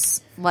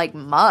looks like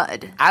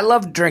mud. I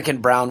love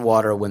drinking brown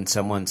water when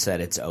someone said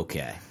it's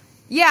okay.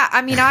 Yeah,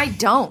 I mean, I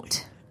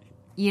don't.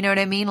 You know what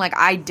I mean? Like,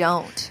 I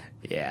don't.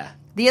 Yeah.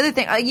 The other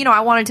thing,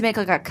 I wanted to make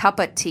like a cup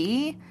of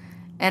tea,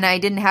 and I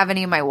didn't have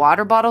any of my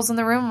water bottles in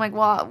the room. I'm like,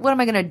 well, what am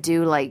I going to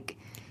do? Like,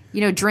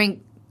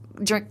 drink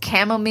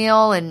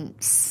chamomile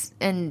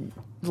and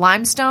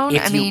limestone?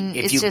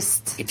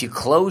 If you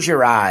close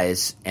your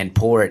eyes and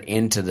pour it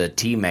into the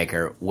tea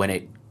maker, when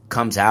it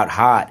comes out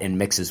hot and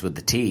mixes with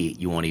the tea,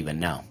 you won't even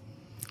know.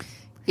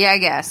 Yeah, I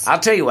guess. I'll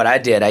tell you what I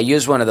did. I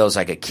used one of those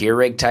like a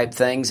Keurig type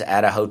things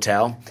at a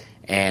hotel,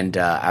 and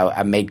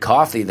I made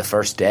coffee the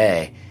first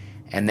day,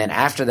 and then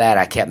after that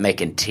I kept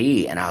making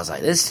tea, and I was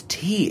like, this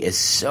tea is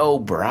so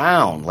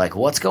brown. Like,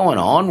 what's going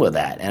on with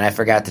that? And I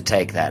forgot to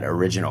take that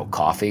original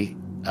coffee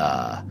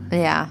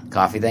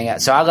thing.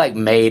 So I like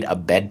made a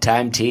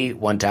bedtime tea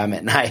one time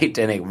at night,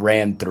 and it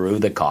ran through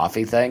the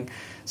coffee thing.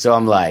 So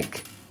I'm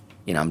like,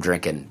 I'm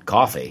drinking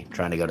coffee,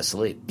 trying to go to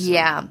sleep. So.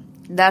 Yeah,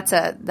 that's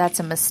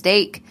a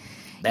mistake.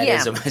 That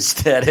is a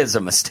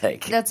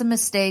mistake. That's a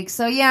mistake.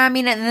 So yeah, I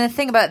mean, and the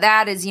thing about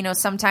that is,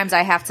 sometimes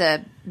I have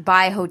to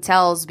buy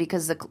hotels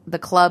because the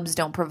clubs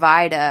don't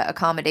provide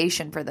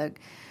accommodation for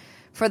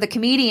the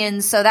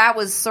comedians. So that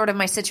was sort of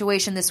my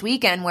situation this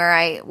weekend, where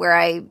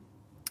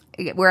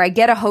I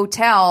get a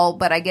hotel,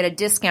 but I get a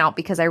discount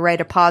because I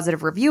write a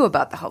positive review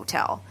about the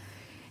hotel.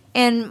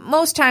 And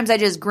most times I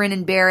just grin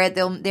and bear it.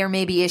 There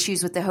may be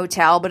issues with the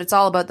hotel, but it's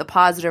all about the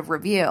positive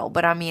review.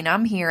 But I mean,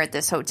 I'm here at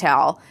this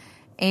hotel,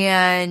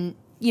 and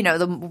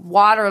the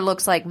water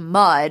looks like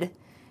mud,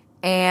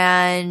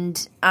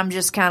 and I'm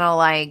just kind of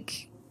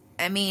like,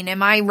 I mean,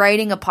 am I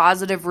writing a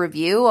positive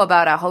review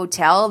about a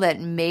hotel that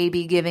may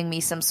be giving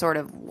me some sort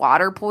of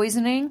water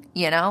poisoning?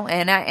 And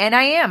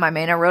I am. I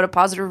mean, I wrote a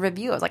positive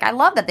review. I was like, I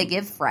love that they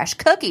give fresh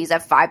cookies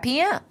at 5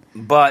 p.m.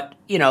 But,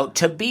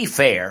 to be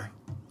fair,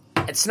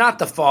 it's not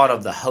the fault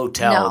of the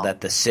hotel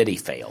that the city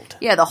failed.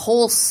 Yeah, the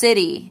whole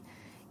city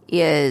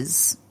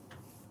is,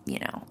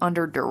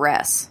 under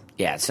duress.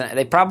 Yeah,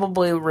 they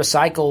probably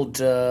recycled,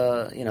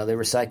 they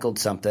recycled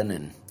something.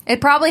 And it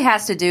probably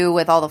has to do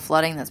with all the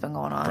flooding that's been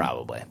going on.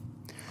 Probably.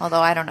 Although,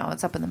 I don't know.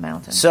 It's up in the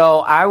mountains.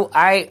 So,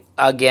 I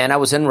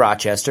was in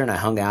Rochester, and I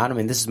hung out. I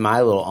mean, this is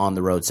my little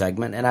on-the-road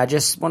segment. And I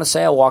just want to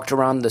say I walked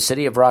around the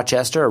city of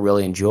Rochester. I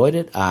really enjoyed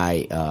it.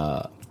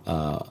 I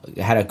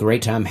had a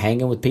great time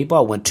hanging with people.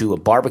 I went to a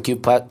barbecue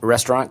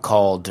restaurant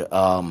called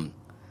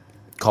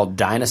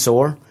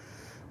Dinosaur,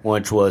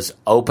 which was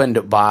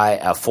opened by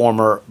a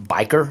former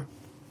biker,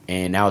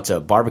 and now it's a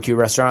barbecue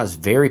restaurant. It's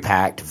very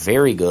packed,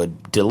 very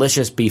good,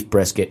 delicious beef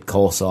brisket,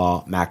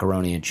 coleslaw,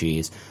 macaroni and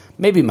cheese.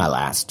 Maybe my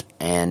last,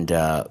 and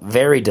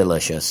very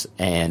delicious.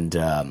 And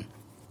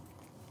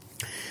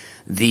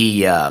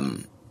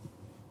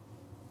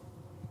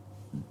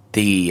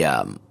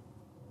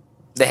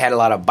they had a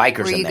lot of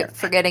bikers Were in you there.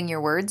 forgetting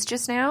your words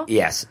just now?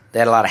 Yes, they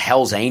had a lot of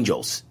Hell's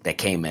Angels that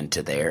came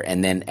into there.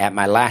 And then at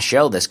my last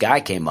show, this guy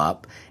came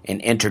up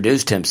and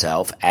introduced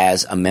himself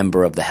as a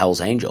member of the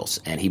Hell's Angels,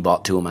 and he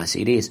bought 2 of my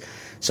CDs.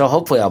 So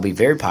hopefully I'll be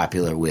very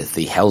popular with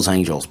the Hell's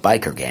Angels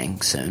biker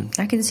gang soon.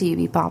 I can see you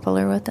be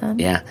popular with them.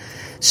 Yeah.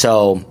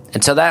 So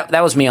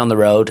that was me on the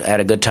road. I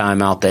had a good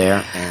time out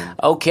there. And,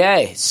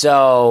 okay,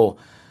 so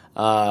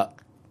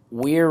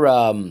we're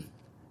going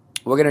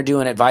to do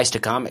an Advice to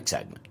Comic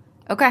segment.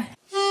 Okay.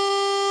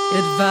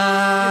 Advice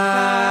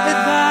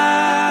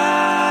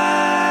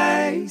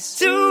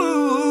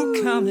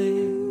to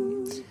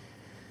comics.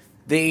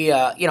 The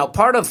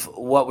part of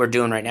what we're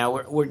doing right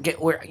now,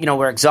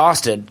 we're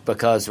exhausted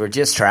because we're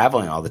just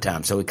traveling all the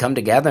time. So we come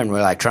together and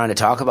we're like trying to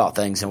talk about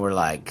things, and we're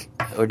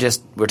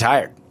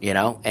tired,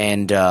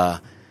 and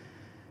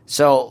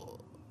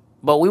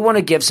but we want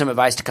to give some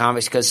advice to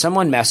comics because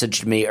someone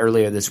messaged me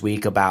earlier this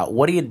week about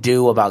what do you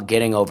do about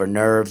getting over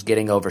nerves,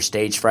 getting over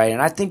stage fright, and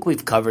I think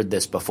we've covered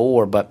this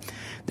before, but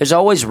there's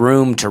always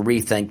room to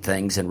rethink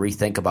things and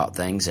rethink about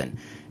things and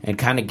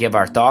kind of give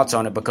our thoughts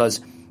on it, because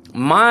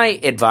my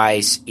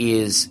advice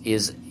is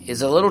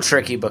a little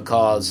tricky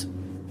because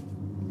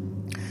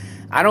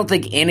I don't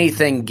think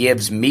anything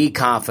gives me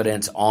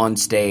confidence on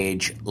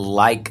stage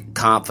like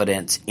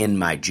confidence in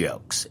my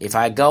jokes. If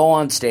I go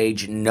on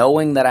stage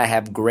knowing that I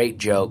have great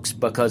jokes,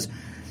 because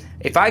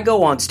if I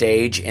go on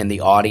stage and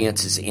the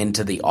audience is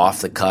into the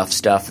off-the-cuff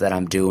stuff that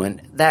I'm doing,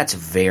 that's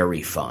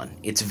very fun.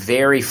 It's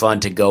very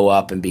fun to go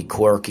up and be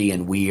quirky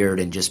and weird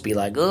and just be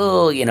like,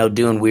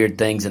 doing weird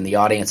things, and the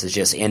audience is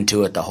just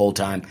into it the whole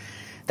time.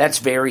 That's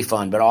very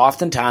fun, but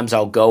oftentimes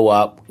I'll go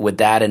up with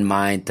that in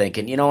mind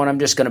thinking, you know what, I'm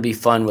just going to be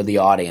fun with the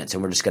audience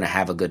and we're just going to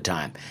have a good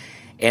time.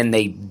 And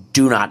they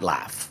do not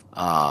laugh.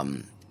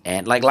 And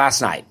like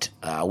last night,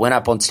 I went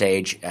up on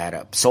stage at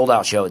a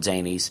sold-out show at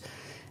Zany's,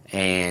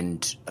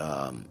 and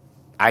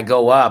I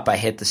go up, I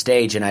hit the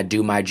stage, and I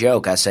do my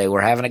joke. I say,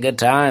 we're having a good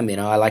time.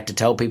 I like to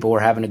tell people we're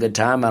having a good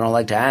time. I don't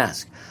like to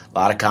ask. A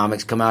lot of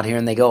comics come out here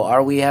and they go,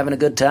 are we having a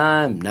good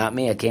time? Not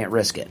me. I can't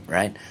risk it,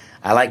 right?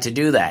 I like to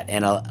do that,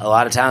 and a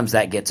lot of times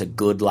that gets a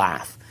good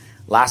laugh.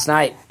 Last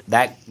night,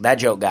 that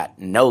joke got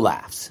no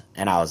laughs,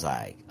 and I was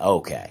like,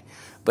 okay.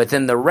 But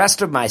then the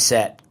rest of my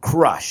set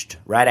crushed,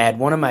 right? I had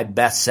one of my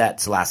best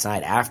sets last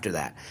night after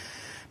that.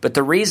 But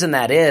the reason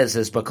that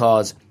is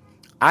because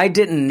I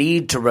didn't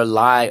need to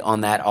rely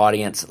on that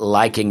audience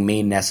liking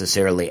me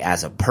necessarily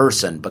as a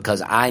person,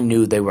 because I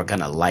knew they were going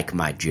to like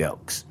my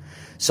jokes.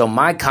 So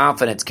my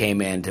confidence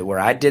came into where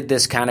I did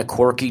this kind of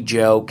quirky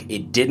joke.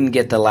 It didn't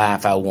get the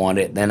laugh I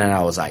wanted. Then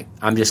I was like,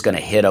 I'm just going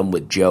to hit them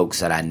with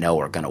jokes that I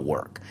know are going to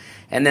work.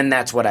 And then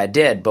that's what I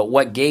did. But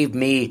what gave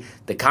me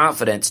the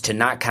confidence to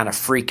not kind of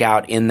freak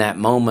out in that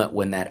moment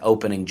when that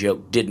opening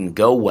joke didn't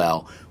go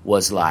well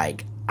was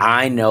like,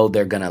 I know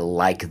they're going to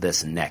like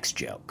this next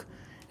joke.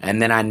 And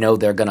then I know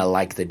they're going to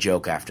like the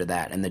joke after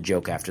that and the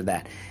joke after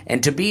that.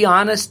 And to be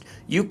honest,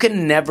 you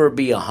can never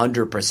be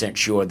 100%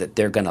 sure that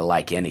they're going to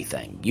like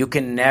anything. You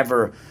can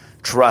never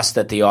trust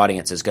that the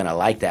audience is going to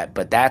like that.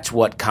 But that's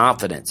what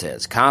confidence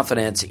is.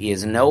 Confidence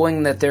is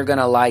knowing that they're going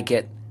to like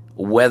it,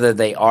 whether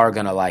they are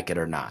going to like it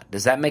or not.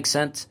 Does that make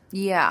sense?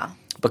 Yeah.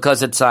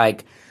 Because it's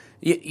like,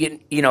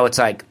 it's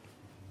like,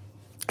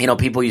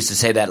 people used to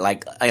say that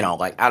like, I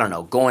don't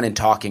know, going and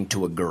talking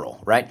to a girl,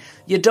 right?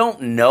 You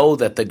don't know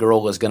that the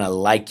girl is going to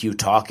like you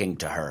talking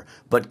to her,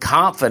 but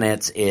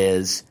confidence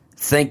is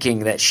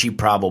thinking that she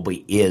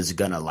probably is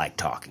going to like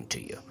talking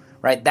to you,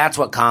 right? That's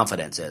what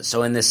confidence is.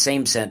 So in the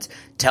same sense,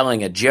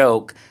 telling a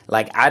joke,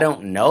 like I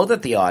don't know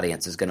that the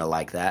audience is going to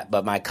like that,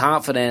 but my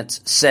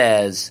confidence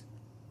says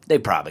they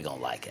probably going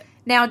to like it.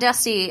 Now,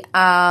 Dusty,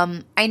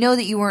 I know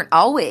that you weren't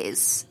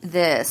always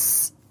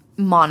this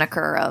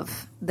moniker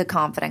of the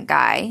confident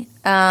guy,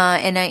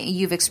 and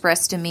you've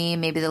expressed to me,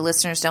 maybe the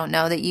listeners don't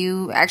know, that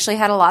you actually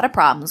had a lot of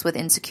problems with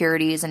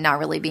insecurities and not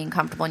really being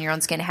comfortable in your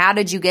own skin. How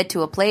did you get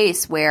to a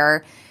place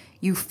where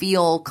you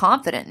feel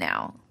confident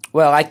now?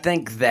 Well, I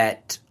think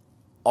that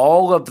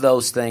all of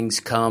those things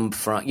come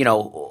from,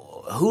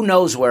 who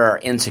knows where our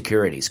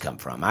insecurities come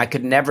from? I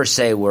could never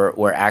say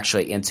where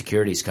actually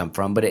insecurities come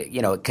from, but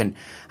it can.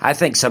 I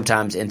think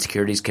sometimes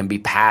insecurities can be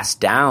passed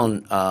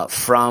down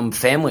from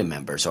family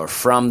members or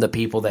from the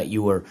people that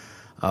you were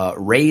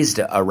raised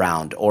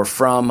around, or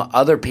from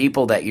other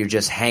people that you're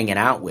just hanging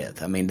out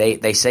with. I mean,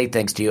 they say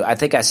things to you. I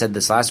think I said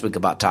this last week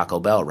about Taco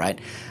Bell, right?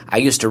 I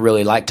used to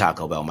really like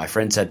Taco Bell. My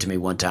friend said to me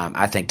one time,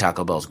 I think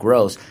Taco Bell's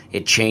gross.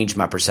 It changed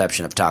my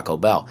perception of Taco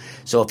Bell.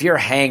 So if you're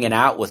hanging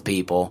out with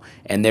people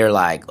and they're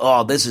like,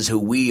 oh, this is who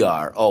we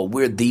are, oh,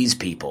 we're these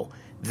people,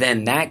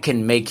 then that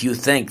can make you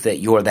think that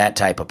you're that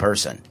type of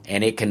person,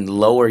 and it can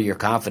lower your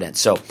confidence.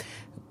 So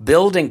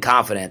building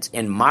confidence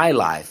in my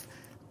life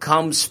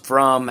comes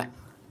from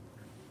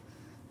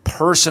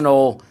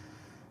personal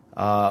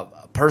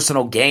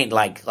gain,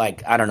 like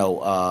I don't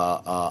know,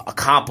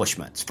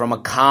 accomplishments, from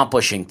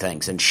accomplishing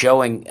things and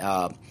showing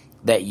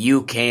that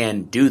you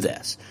can do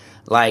this.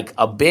 Like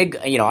a big,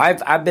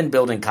 I've been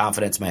building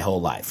confidence my whole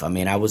life. I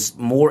mean, I was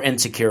more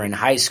insecure in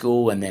high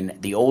school, and then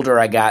the older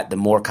I got, the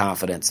more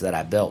confidence that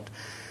I built.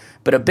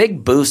 But a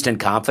big boost in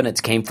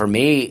confidence came for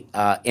me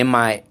at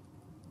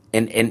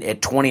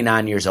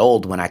 29 years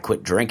old when I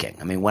quit drinking.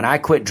 I mean, when I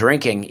quit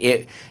drinking,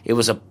 it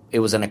was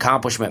an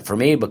accomplishment for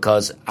me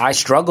because I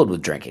struggled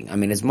with drinking. I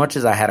mean, as much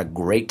as I had a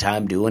great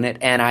time doing it,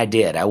 and I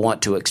did, I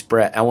want to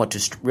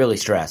really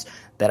stress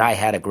that I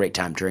had a great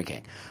time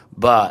drinking.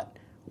 But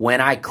when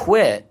I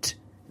quit,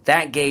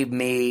 that gave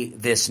me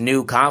this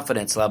new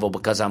confidence level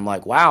because I'm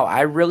like, wow,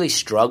 I really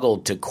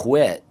struggled to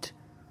quit,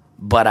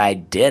 but I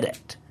did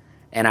it.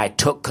 And I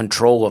took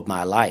control of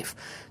my life.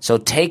 So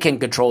taking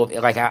control of,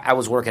 like I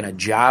was working a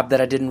job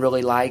that I didn't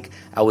really like.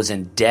 I was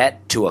in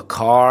debt to a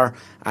car.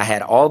 I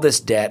had all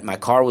this debt. My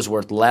car was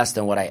worth less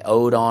than what I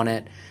owed on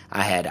it.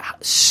 I had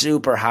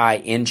super high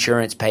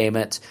insurance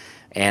payments.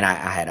 And I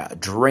had a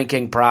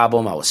drinking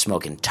problem. I was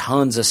smoking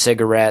tons of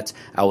cigarettes.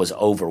 I was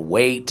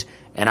overweight.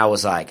 And I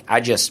was like, I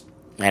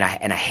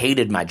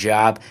hated my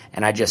job.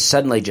 And I just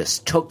suddenly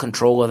just took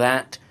control of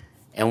that.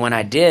 And when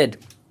I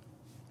did,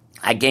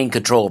 I gained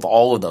control of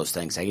all of those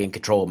things. I gained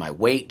control of my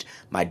weight,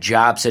 my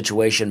job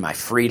situation, my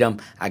freedom.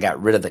 I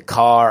got rid of the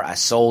car. I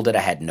sold it.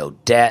 I had no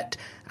debt.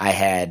 I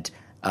had,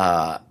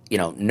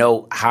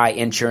 no high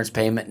insurance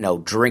payment, no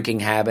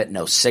drinking habit,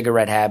 no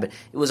cigarette habit.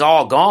 It was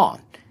all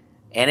gone.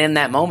 And in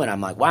that moment, I'm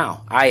like,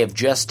 wow, I have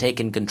just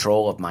taken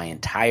control of my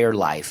entire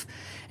life.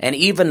 And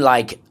even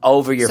like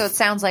over your... So it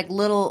sounds like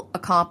little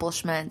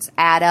accomplishments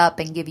add up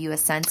and give you a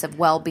sense of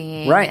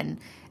well-being, right,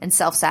 and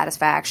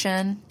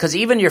self-satisfaction. Because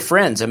even your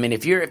friends, I mean,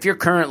 if you're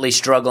currently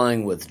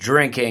struggling with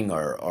drinking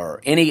or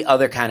any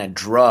other kind of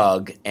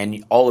drug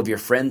and all of your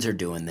friends are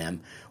doing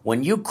them,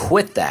 when you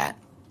quit that,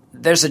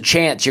 there's a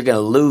chance you're going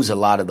to lose a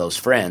lot of those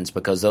friends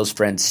because those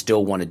friends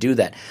still want to do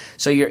that.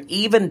 So you're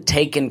even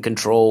taking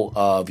control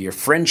of your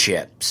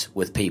friendships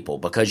with people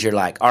because you're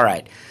like, all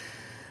right,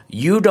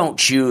 you don't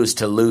choose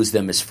to lose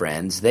them as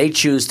friends. They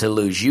choose to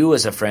lose you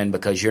as a friend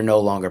because you're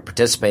no longer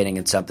participating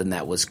in something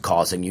that was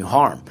causing you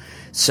harm.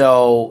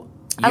 So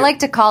I like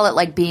to call it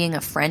like being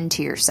a friend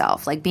to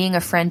yourself, like being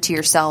a friend to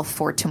yourself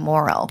for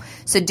tomorrow.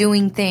 So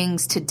doing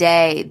things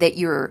today that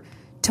your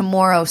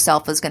tomorrow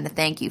self is going to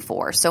thank you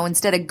for. So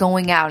instead of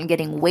going out and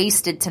getting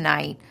wasted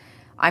tonight,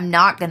 I'm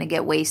not going to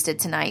get wasted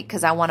tonight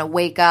because I want to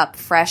wake up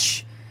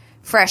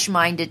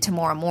fresh-minded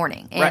tomorrow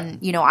morning. And,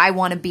 right, I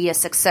want to be a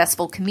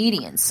successful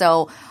comedian.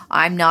 So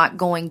I'm not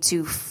going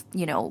to,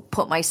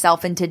 put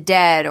myself into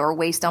debt or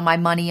waste all my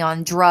money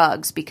on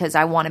drugs because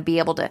I want to be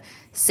able to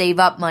save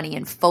up money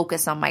and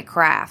focus on my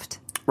craft.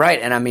 Right.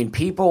 And I mean,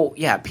 people,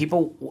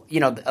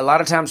 a lot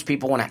of times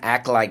people want to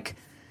act like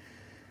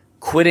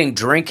quitting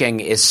drinking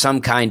is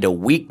some kind of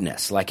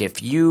weakness. Like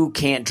if you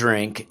can't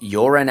drink,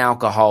 you're an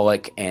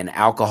alcoholic and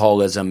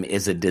alcoholism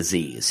is a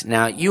disease.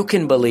 Now, you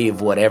can believe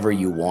whatever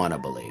you want to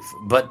believe.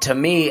 But to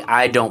me,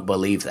 I don't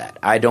believe that.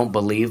 I don't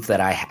believe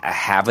that I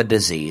have a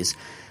disease.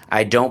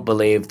 I don't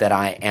believe that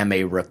I am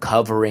a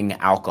recovering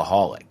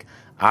alcoholic.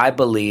 I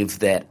believe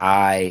that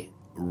I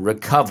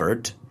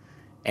recovered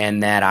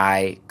and that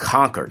I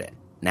conquered it.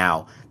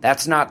 Now,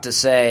 that's not to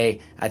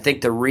say, I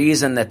think the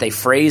reason that they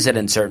phrase it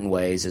in certain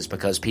ways is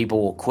because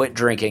people will quit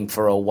drinking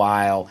for a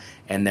while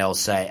and they'll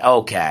say,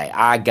 okay,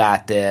 I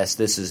got this.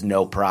 This is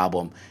no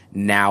problem.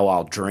 Now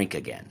I'll drink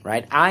again,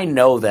 right? I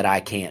know that I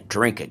can't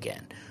drink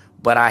again,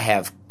 but I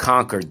have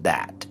conquered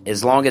that.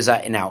 As long as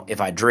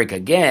if I drink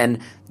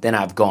again, then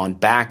I've gone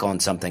back on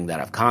something that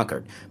I've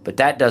conquered. But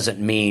that doesn't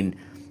mean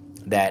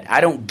that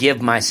I don't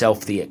give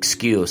myself the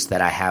excuse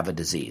that I have a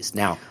disease.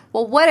 Now,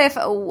 well, what if,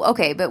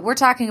 okay, but we're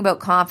talking about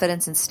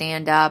confidence and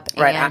stand-up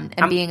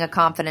and being a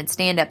confident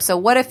stand-up. So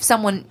what if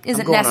someone isn't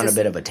necessarily... I'm going on a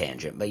bit of a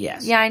tangent, but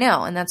yes. Yeah, I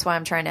know, and that's why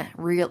I'm trying to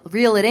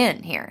reel it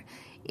in here,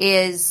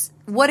 is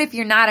what if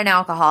you're not an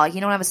alcoholic,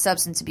 you don't have a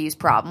substance abuse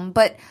problem,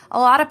 but a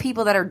lot of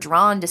people that are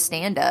drawn to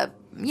stand-up,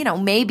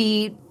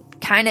 maybe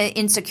kind of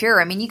insecure.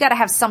 I mean, you got to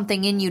have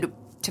something in you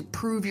to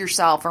prove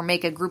yourself or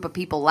make a group of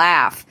people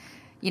laugh.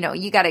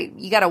 You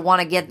gotta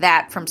want to get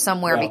that from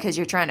somewhere because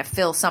you're trying to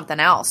fill something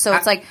else. So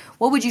it's like,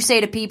 what would you say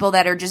to people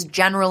that are just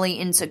generally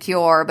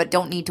insecure but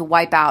don't need to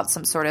wipe out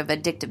some sort of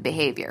addictive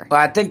behavior? Well,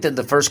 I think that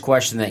the first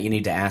question that you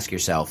need to ask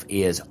yourself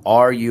is,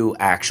 are you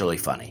actually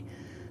funny?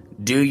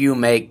 Do you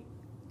make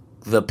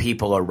the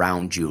people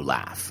around you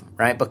laugh,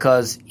 right?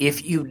 Because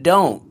if you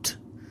don't,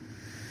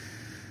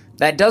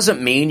 that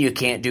doesn't mean you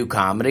can't do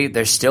comedy.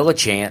 There's still a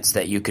chance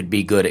that you could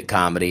be good at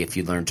comedy if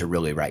you learn to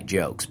really write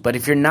jokes. But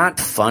if you're not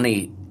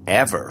funny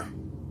ever,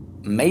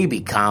 maybe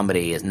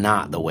comedy is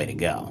not the way to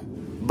go.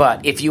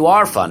 But if you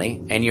are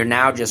funny and you're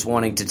now just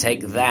wanting to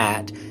take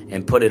that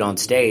and put it on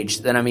stage,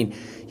 then I mean,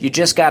 you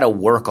just got to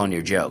work on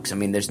your jokes. I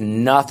mean, there's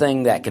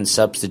nothing that can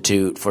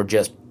substitute for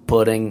just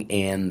putting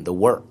in the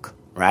work,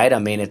 right? I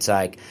mean, it's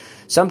like,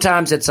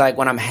 sometimes it's like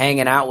when I'm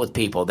hanging out with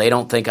people, they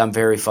don't think I'm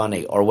very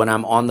funny. Or when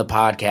I'm on the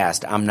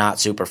podcast, I'm not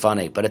super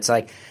funny. But it's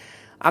like,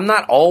 I'm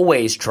not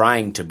always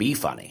trying to be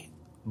funny.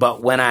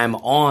 But when I'm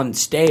on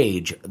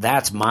stage,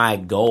 that's my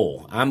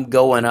goal. I'm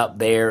going up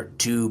there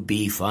to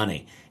be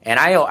funny. And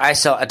I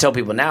tell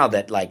people now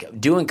that like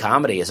doing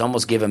comedy has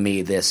almost given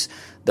me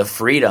the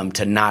freedom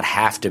to not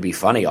have to be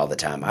funny all the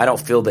time. I don't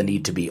feel the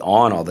need to be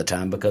on all the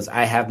time because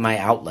I have my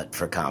outlet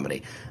for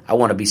comedy. I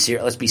want to be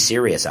serious. Let's be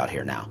serious out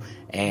here now.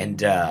 And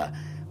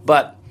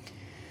but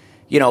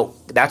you know,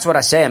 that's what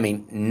I say. I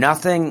mean,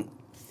 nothing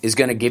is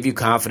going to give you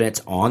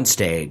confidence on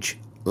stage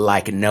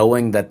like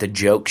knowing that the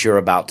jokes you're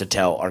about to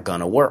tell are going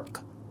to work.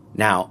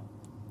 Now,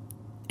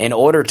 in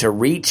order to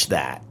reach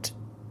that,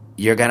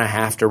 you're going to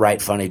have to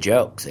write funny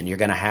jokes, and you're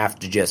going to have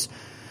to just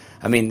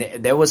 – I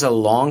mean, there was a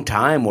long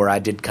time where I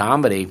did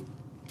comedy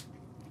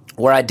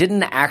where I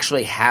didn't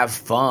actually have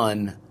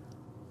fun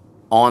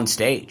on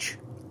stage.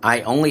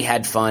 I only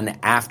had fun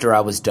after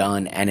I was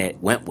done and it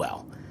went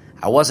well.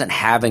 I wasn't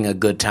having a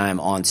good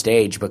time on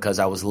stage because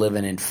I was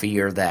living in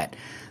fear that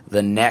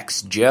the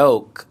next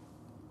joke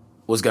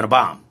was going to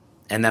bomb,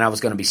 and then I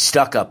was going to be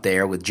stuck up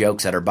there with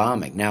jokes that are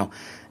bombing. Now,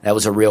 that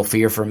was a real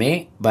fear for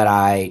me, but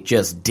I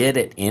just did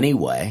it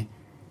anyway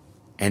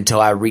until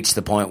I reached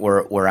the point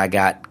where I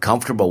got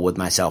comfortable with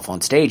myself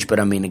on stage. But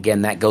I mean,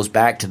 again, that goes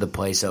back to the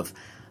place of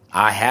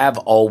I have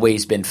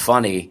always been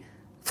funny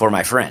for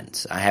my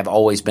friends. I have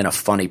always been a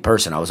funny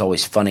person. I was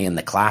always funny in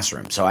the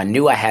classroom. So I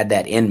knew I had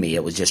that in me.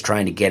 It was just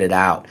trying to get it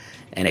out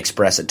and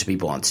express it to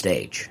people on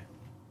stage.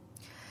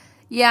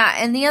 Yeah,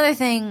 and the other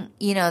thing,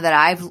 you know, that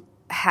I've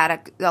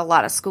had a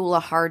lot of school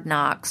of hard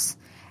knocks.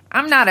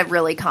 I'm not a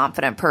really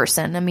confident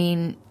person. I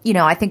mean, you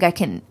know, I think I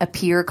can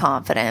appear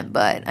confident,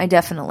 but I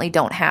definitely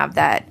don't have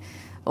that,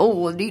 oh,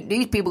 well,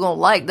 these people don't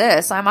like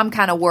this. I'm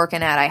kind of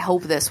working at, I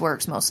hope this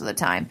works most of the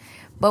time.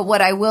 But what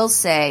I will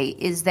say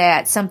is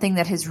that something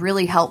that has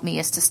really helped me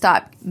is to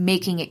stop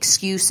making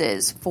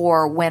excuses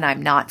for when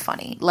I'm not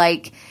funny.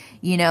 Like,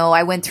 you know,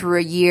 I went through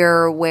a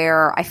year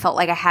where I felt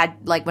like I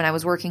had, like when I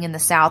was working in the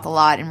South a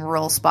lot in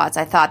rural spots,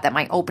 I thought that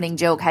my opening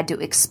joke had to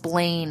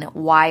explain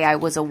why I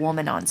was a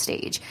woman on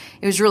stage.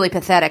 It was really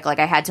pathetic. Like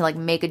I had to like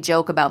make a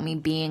joke about me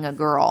being a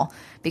girl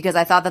because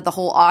I thought that the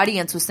whole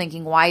audience was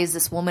thinking, why is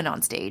this woman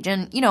on stage?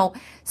 And, you know,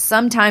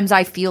 sometimes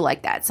I feel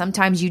like that.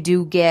 Sometimes you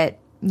do get,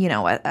 you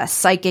know, a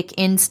psychic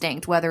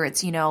instinct, whether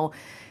it's, you know,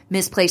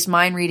 misplaced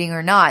mind reading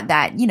or not,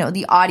 that, you know,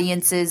 the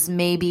audience is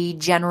maybe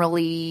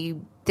generally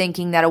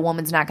thinking that a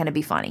woman's not going to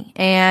be funny.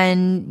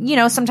 And, you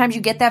know, sometimes you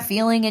get that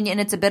feeling and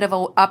it's a bit of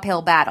an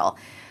uphill battle.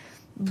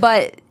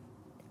 But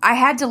I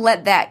had to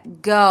let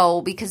that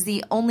go because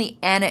the only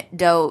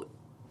antidote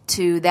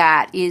to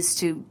that is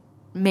to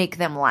make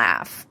them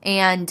laugh.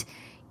 And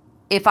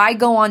if I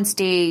go on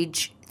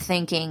stage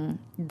thinking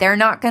they're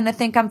not going to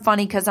think I'm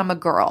funny because I'm a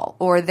girl,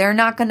 or they're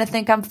not going to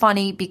think I'm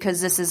funny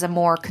because this is a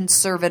more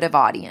conservative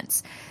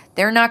audience,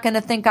 they're not going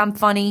to think I'm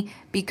funny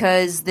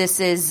because this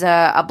is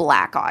a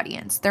black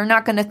audience. They're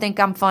not going to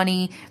think I'm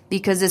funny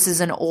because this is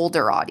an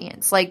older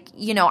audience. Like,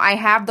 you know, I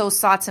have those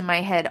thoughts in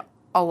my head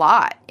a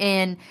lot.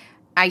 And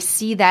I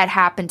see that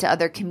happen to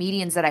other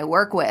comedians that I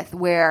work with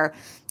where,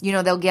 you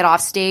know, they'll get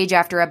off stage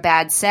after a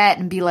bad set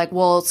and be like,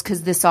 well, it's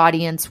because this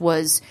audience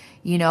was,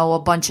 you know, a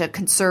bunch of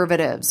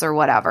conservatives or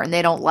whatever, and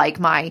they don't like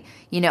my,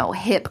 you know,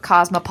 hip,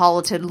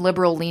 cosmopolitan,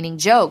 liberal-leaning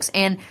jokes.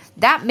 And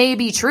that may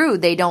be true.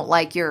 They don't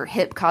like your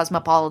hip,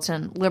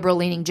 cosmopolitan,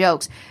 liberal-leaning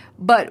jokes.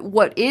 But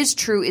what is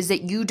true is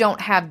that you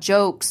don't have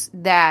jokes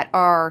that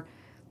are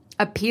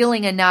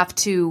appealing enough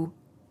to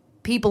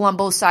people on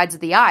both sides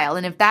of the aisle.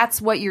 And if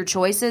that's what your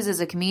choice is as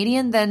a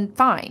comedian, then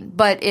fine.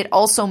 But it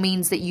also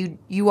means that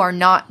you are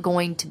not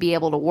going to be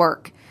able to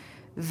work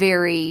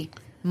very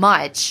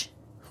much.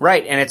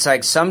 Right, and it's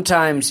like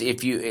sometimes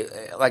if you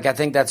 – like I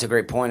think that's a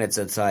great point.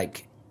 It's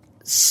like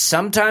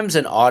sometimes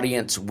an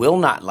audience will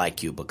not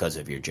like you because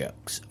of your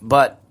jokes,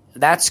 but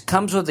that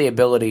comes with the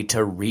ability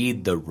to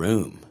read the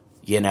room,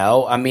 you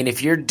know? I mean,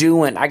 if you're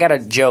doing – I got a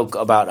joke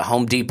about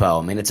Home Depot.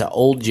 I mean, it's an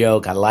old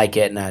joke. I like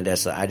it, and I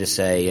just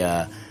say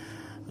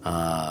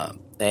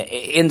it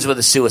ends with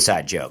a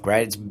suicide joke,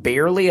 right? It's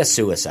barely a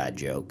suicide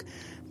joke.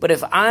 But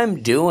if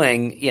I'm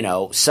doing, you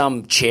know,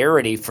 some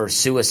charity for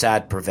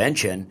suicide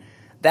prevention –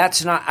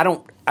 that's not,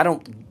 I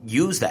don't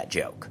use that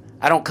joke.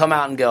 I don't come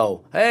out and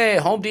go, hey,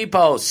 Home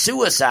Depot,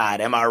 suicide,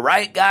 am I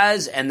right,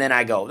 guys? And then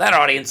I go, that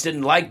audience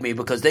didn't like me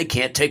because they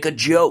can't take a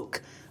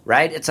joke,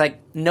 right? It's like,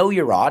 know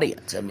your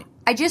audience. I mean,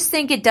 I just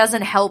think it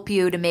doesn't help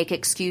you to make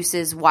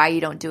excuses why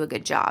you don't do a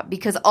good job,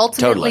 because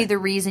ultimately Totally. The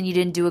reason you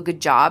didn't do a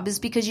good job is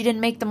because you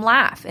didn't make them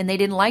laugh and they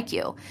didn't like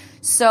you.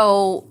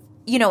 So,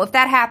 you know, if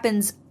that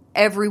happens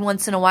every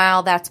once in a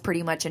while, that's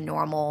pretty much a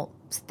normal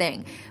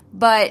thing.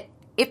 But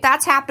if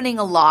that's happening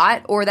a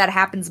lot, or that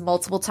happens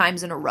multiple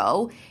times in a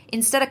row,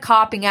 instead of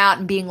copping out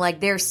and being like,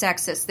 they're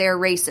sexist, they're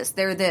racist,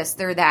 they're this,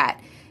 they're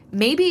that,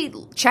 maybe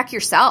check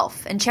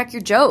yourself and check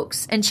your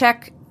jokes and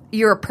check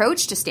your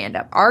approach to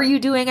stand-up. Are you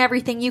doing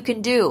everything you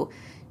can do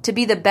to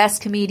be the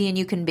best comedian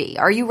you can be?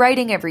 Are you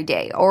writing every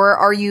day? Or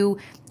are you,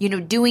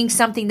 doing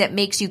something that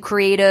makes you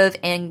creative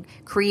and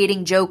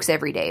creating jokes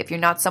every day? If you're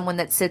not someone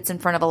that sits in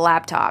front of a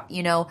laptop,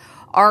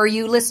 are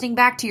you listening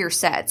back to your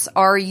sets?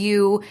 Are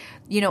you,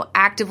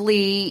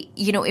 actively,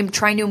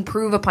 trying to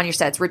improve upon your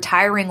sets,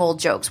 retiring old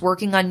jokes,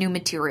 working on new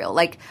material?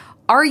 Like,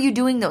 are you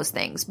doing those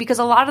things? Because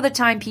a lot of the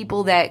time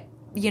people that,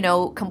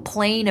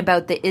 complain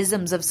about the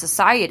isms of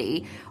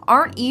society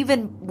aren't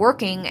even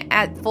working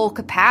at full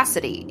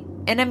capacity.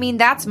 And I mean,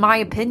 that's my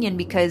opinion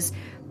because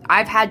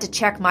I've had to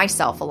check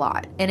myself a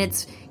lot.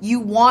 And you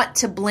want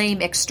to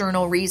blame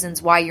external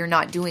reasons why you're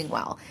not doing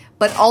well.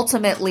 But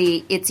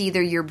ultimately, it's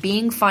either you're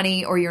being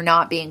funny or you're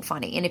not being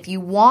funny. And if you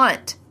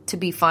want to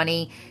be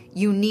funny,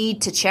 you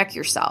need to check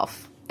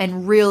yourself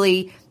and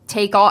really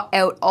take out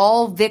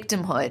all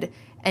victimhood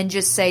and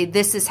just say,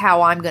 this is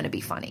how I'm going to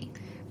be funny.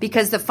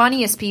 Because the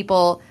funniest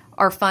people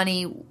are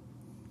funny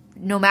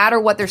no matter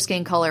what their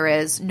skin color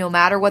is, no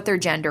matter what their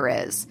gender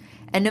is,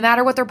 and no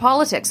matter what their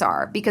politics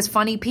are. Because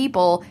funny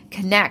people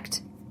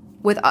connect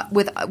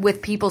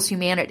with people's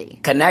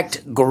humanity.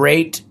 Connect,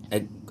 great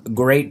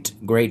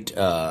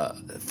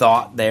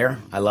thought there.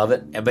 I love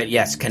it. But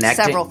yes,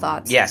 connecting. Several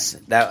thoughts. Yes,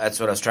 that's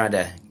what I was trying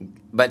to.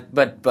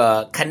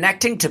 But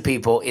connecting to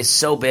people is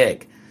so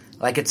big.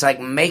 Like it's like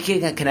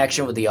making a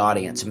connection with the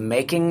audience,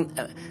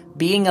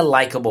 being a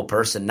likable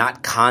person,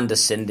 not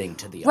condescending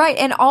to the audience. Right,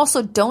 and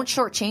also don't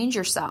shortchange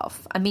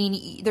yourself. I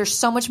mean, there's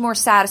so much more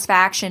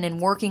satisfaction in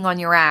working on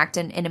your act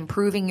and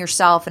improving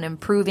yourself and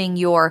improving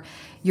your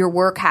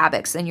work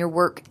habits and your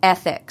work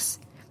ethics.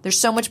 There's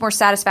so much more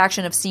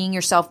satisfaction of seeing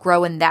yourself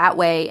grow in that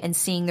way and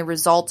seeing the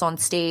results on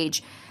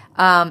stage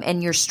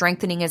and you're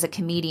strengthening as a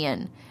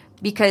comedian.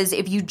 Because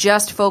if you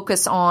just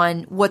focus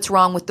on what's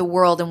wrong with the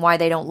world and why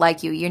they don't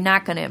like you, you're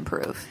not going to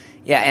improve.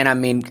 Yeah, and I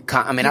mean, you're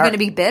going to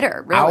be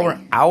bitter.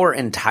 Really, our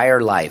entire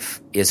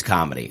life is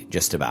comedy,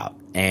 just about,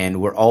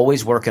 and we're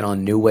always working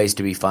on new ways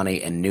to be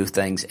funny and new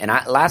things. And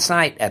last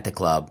night at the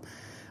club,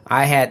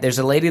 there's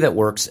a lady that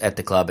works at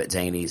the club at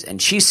Zany's, and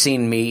she's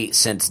seen me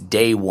since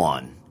day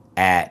one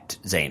at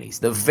Zany's.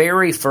 The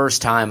very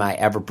first time I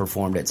ever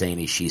performed at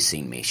Zany's, she's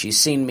seen me. She's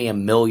seen me a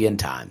million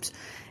times,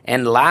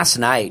 and last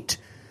night,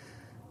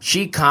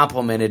 she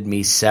complimented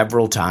me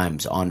several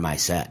times on my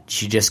set.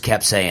 She just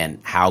kept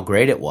saying how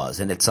great it was.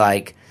 And it's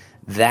like,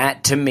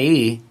 that to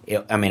me,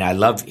 I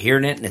love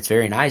hearing it and it's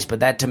very nice, but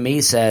that to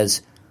me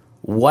says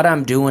what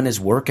I'm doing is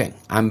working.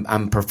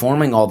 I'm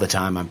performing all the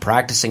time. I'm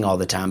practicing all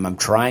the time. I'm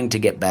trying to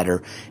get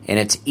better. And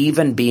it's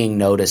even being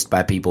noticed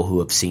by people who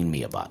have seen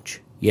me a bunch.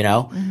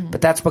 Mm-hmm.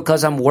 But that's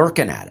because I'm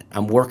working at it.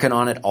 I'm working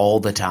on it all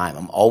the time.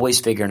 I'm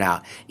always figuring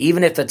out,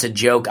 even if it's a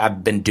joke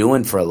I've been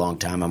doing for a long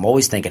time, I'm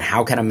always thinking,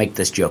 how can I make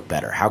this joke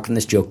better? How can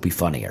this joke be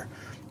funnier?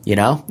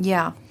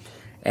 Yeah.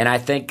 And I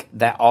think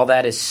that all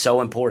that is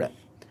so important.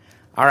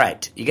 All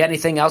right. You got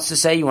anything else to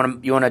say? You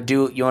want to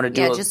do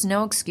just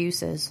no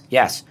excuses.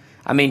 Yes.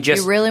 I mean, if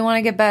you really want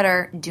to get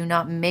better, do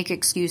not make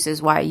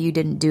excuses why you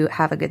didn't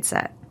have a good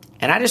set.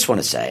 And I just want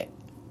to say,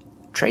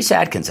 Trace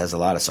Adkins has a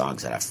lot of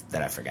songs that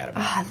I forgot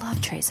about. Oh, I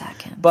love Trace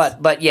Adkins.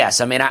 But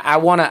yes, I mean, I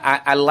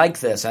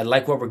like this. I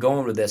like where we're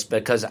going with this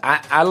because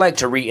I like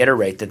to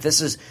reiterate that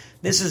this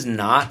is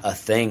not a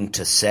thing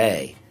to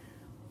say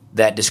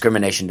that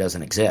discrimination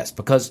doesn't exist,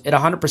 because it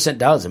 100%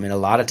 does. I mean, a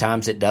lot of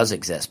times it does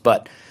exist,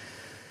 but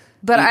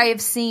I have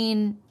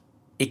seen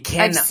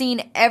I've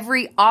seen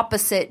every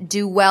opposite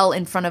do well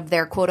in front of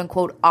their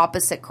quote-unquote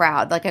opposite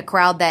crowd, like a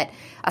crowd that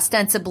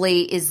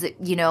ostensibly is,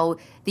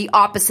 the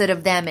opposite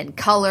of them in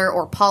color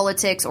or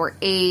politics or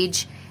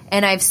age.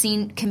 And I've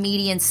seen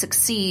comedians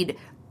succeed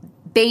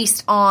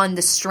based on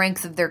the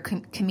strength of their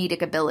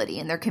comedic ability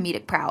and their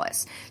comedic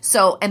prowess.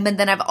 And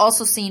then I've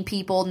also seen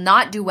people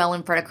not do well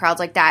in front of crowds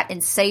like that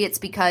and say it's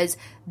because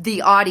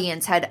the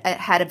audience had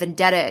a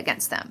vendetta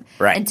against them.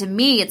 Right. And to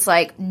me, it's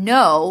like,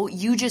 no,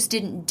 you just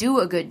didn't do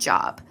a good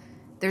job.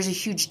 There's a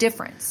huge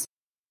difference.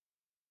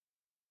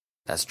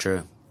 That's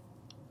true.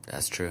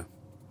 That's true.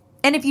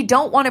 And if you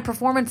don't want to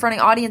perform in front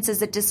of audiences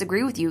that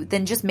disagree with you,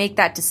 then just make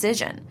that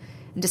decision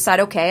and decide,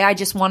 okay, I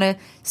just want to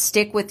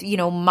stick with,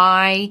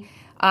 my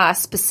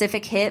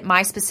specific hit,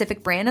 my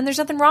specific brand, and there's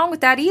nothing wrong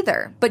with that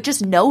either. But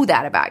just know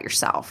that about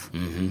yourself.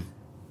 Mm-hmm.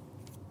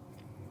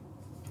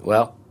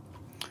 Well,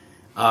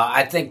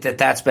 I think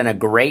that's been a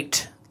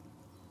great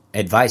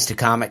advice to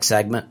comic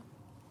segment,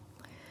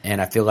 and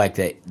I feel like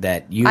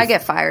that you. I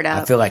get fired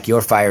up. I feel like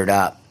you're fired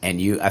up, and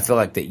I feel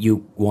like that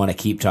you want to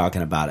keep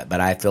talking about it, but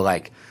I feel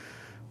like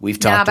we've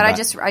talked. But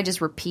I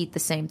just repeat the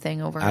same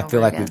thing over and over. I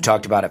feel like again. we've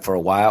talked about it for a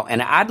while, and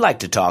I'd like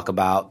to talk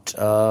about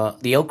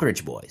the Oak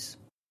Ridge Boys.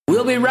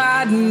 We'll be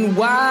riding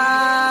wildfire.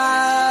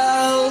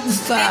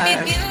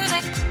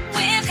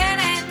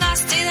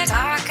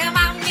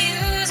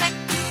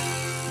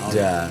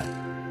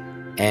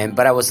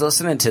 But I was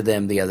listening to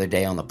them the other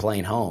day on the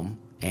plane home,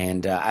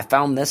 and I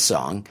found this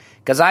song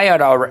because I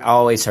had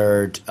always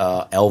heard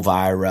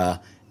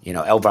Elvira.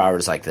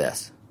 Elvira's like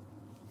this.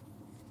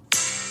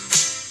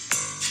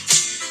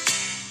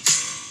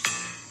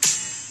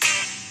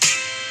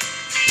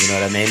 You know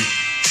what I mean?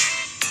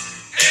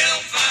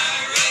 Elvira.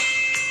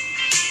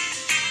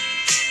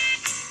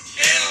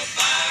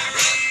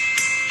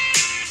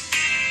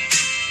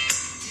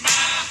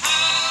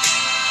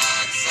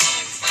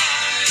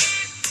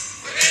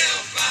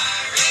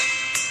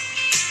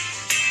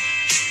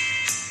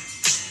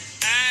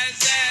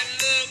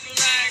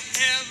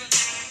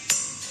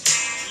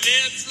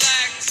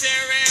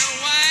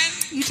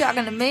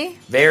 talking to me?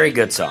 Very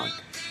good song.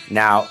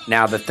 Now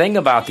the thing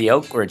about the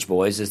Oak Ridge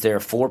Boys is they're a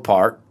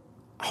 4-part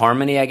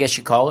harmony, I guess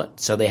you call it.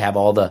 So they have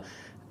all the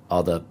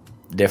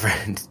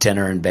different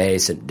tenor and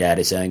bass, and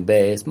Daddy sang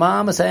bass,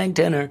 Mama sang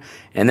tenor,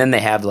 and then they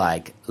have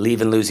like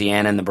Leaving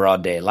Louisiana in the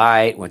Broad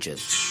Daylight, which is.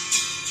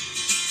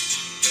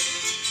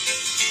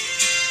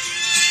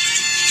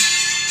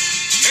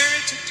 Mary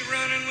took to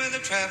running with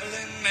a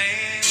traveling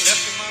man,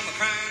 left her mama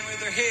crying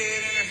with her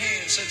head in her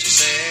hand. Such a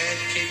sad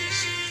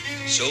case,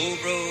 so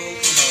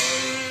broken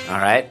hearted. All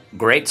right,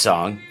 great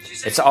song.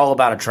 It's all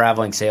about a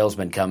traveling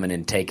salesman coming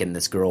and taking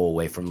this girl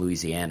away from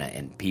Louisiana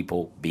and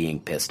people being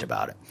pissed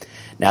about it.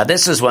 Now,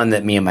 this is one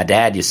that me and my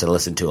dad used to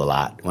listen to a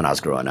lot when I was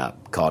growing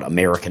up, called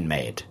American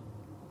Made.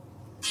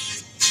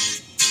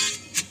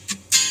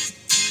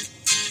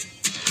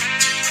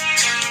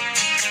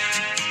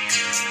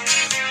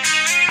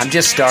 I'm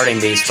just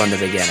starting these from the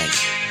beginning.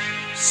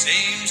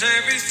 Seems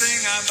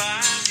everything I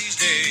buy these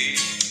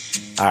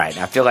days. All right,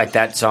 I feel like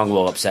that song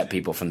will upset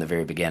people from the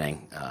very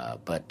beginning,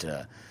 but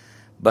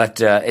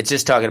it's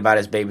just talking about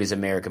his baby's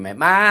American made.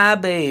 My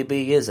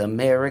baby is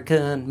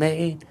American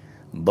made,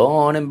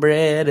 born and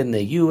bred in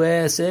the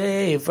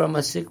USA from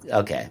a six.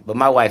 Okay, but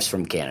my wife's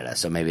from Canada,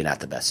 so maybe not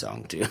the best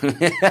song too.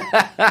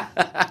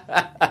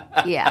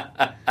 Yeah.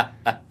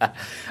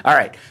 All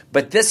right,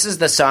 but this is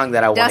the song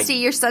that I want. Dusty,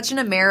 you're such an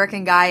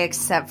American guy,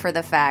 except for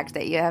the fact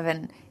that you have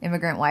an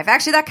immigrant wife.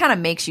 Actually, that kind of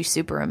makes you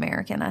super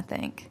American, I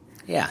think.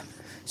 Yeah.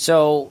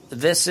 So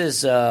this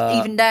is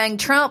Even dang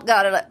Trump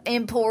got an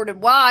imported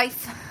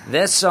wife.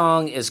 This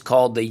song is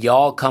called the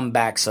Y'all Come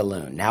Back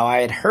Saloon. Now,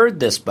 I had heard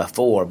this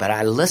before, but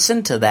I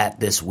listened to that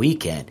this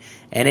weekend,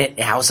 and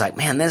I was like,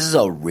 man, this is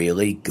a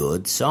really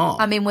good song.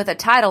 I mean, with a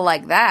title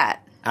like that.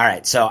 All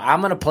right, so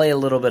I'm going to play a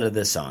little bit of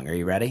this song. Are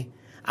you ready?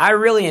 I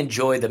really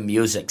enjoy the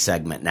music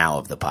segment now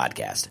of the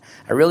podcast.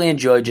 I really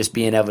enjoy just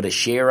being able to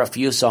share a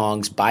few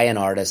songs by an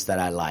artist that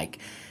I like.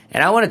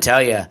 And I want to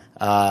tell you,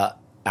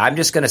 I'm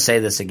just going to say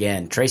this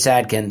again. Trace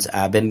Adkins,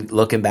 I've been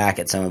looking back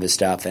at some of his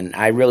stuff, and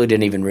I really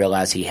didn't even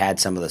realize he had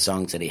some of the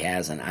songs that he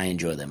has, and I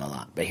enjoy them a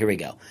lot. But here we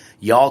go.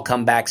 Y'all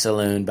Come Back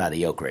Saloon by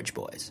the Oak Ridge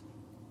Boys.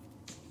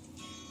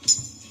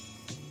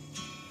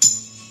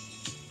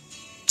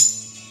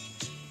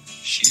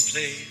 She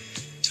played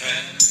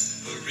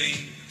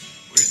tambourine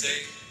with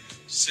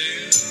a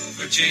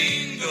silver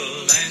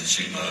jingle, and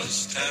she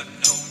must have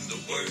known the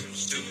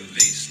words to at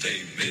least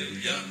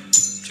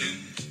 1,000,000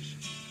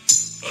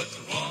 tunes. But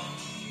the one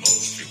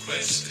most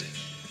requested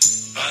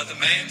by the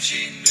man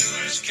she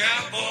knew as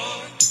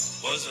cowboy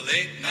was a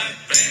late-night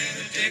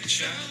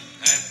benediction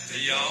at the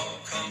Y'all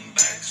Come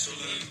Back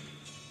Saloon.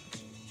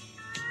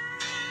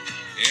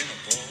 In a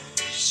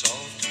voice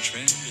soft and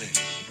trembling,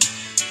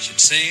 she'd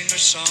sing her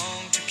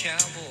song to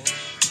cowboy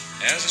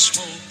as a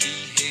smoky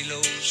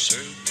halo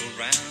circled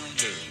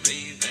round her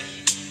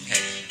raven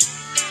head.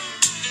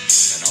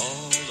 And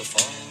all the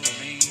fallen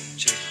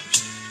angels,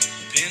 the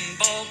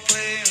pinball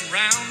playing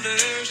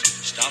rounders,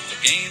 stopped the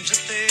games that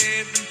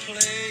they'd been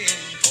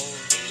playing for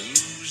the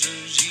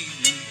loser's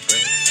evening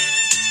prayer.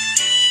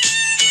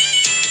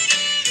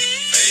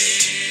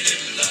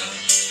 Faded love.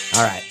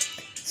 All right.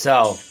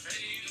 So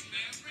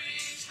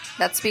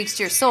That speaks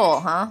to your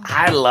soul, huh?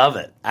 I love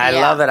it. I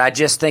Yeah. love it. I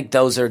just think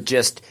those are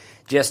just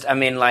I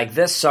mean, like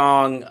this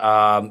song,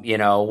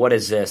 what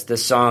is this?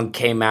 This song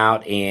came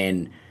out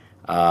in,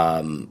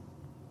 the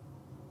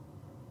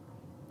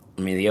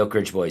Oak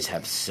Ridge Boys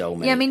have so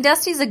many. Yeah, I mean,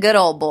 Dusty's a good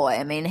old boy.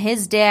 I mean,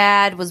 his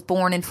dad was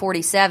born in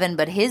 47,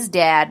 but his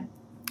dad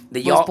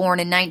was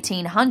born in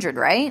 1900,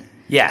 right?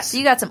 Yes. So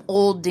you got some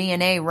old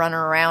DNA running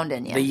around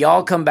in you. The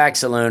Y'all Come Back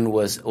Saloon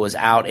was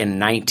out in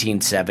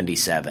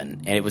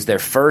 1977, and it was their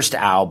first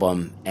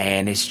album,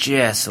 and it's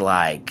just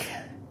like,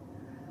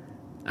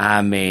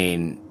 I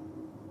mean,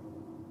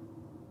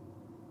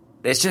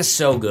 it's just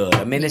so good.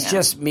 I mean, it's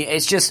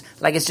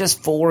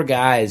just four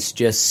guys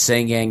just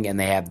singing, and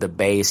they have the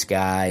bass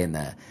guy and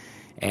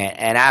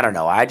I don't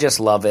know. I just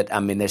love it. I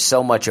mean, there's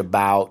so much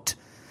about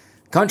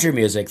country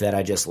music that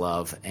I just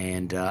love,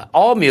 and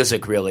all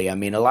music really. I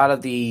mean, a lot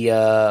of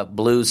the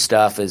blues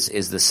stuff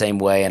is the same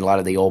way, and a lot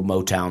of the old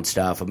Motown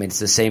stuff. I mean, it's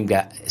the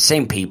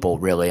same people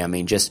really. I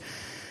mean, just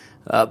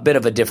a bit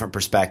of a different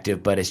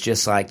perspective, but it's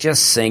just like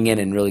just singing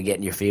and really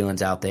getting your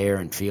feelings out there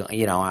and feel.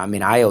 I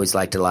mean, I always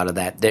liked a lot of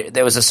that.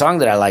 There was a song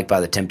that I liked by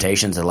the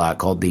Temptations a lot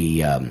called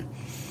the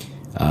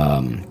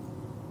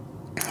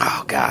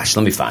oh gosh,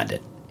 let me find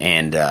it,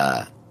 and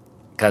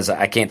because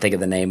I can't think of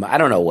the name. I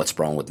don't know what's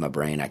wrong with my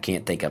brain. I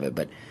can't think of it,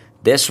 but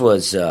this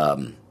was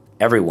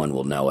everyone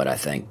will know it, I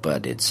think,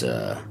 but it's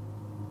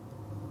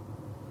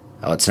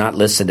it's not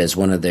listed as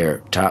one of their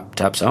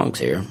top songs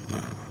here.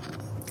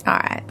 All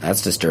right.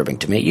 That's disturbing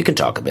to me. You can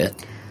talk a bit.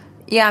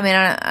 Yeah, I mean,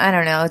 I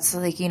don't know. It's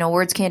like,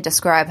 words can't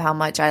describe how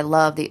much I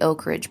love the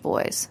Oak Ridge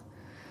Boys.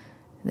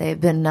 They've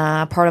been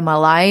part of my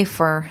life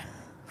for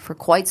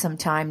quite some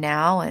time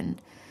now,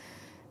 and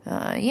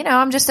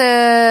I'm just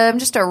a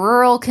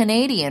rural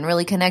Canadian,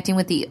 really connecting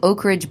with the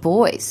Oak Ridge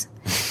Boys.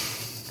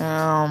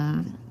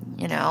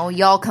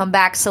 Y'all Come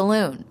Back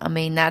Saloon. I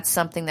mean, that's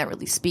something that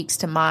really speaks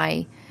to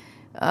my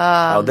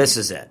This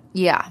is it.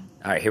 Yeah.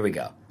 All right, here we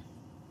go.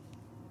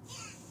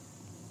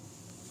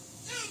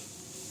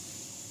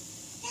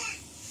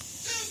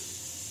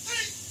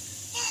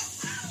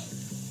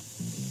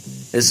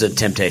 This is a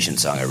Temptation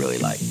song I really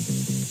like.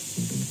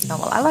 Oh,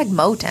 well, I like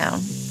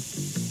Motown.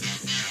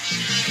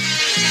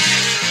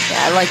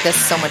 Yeah, I like this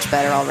so much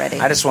better already.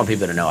 I just want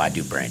people to know I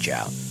do branch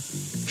out.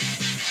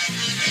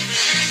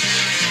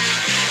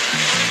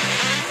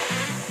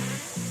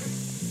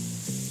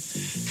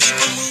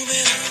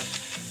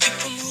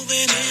 People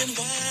moving in.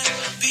 Why?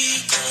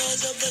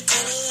 Because of the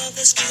color of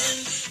the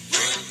skin.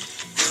 Run,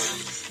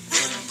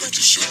 but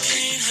you sure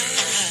can't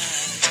hide.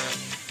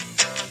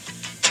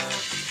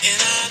 An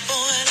eye for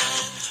an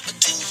eye, a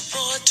tooth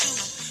for a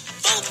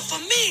tooth. Vote for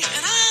me,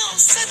 and I'll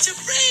set you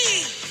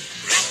free.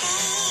 Rap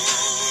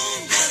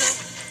on, brother,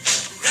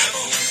 rap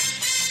on.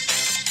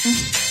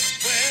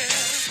 Well,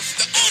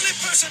 the only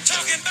person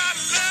talking about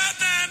love,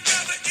 now,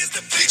 brother, is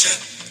the preacher.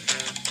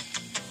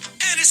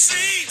 And it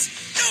seems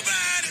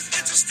nobody's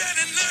interested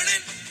in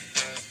learning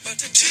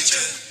but the teacher.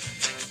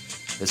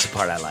 This is the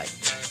part I like.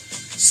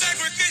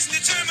 Segregation,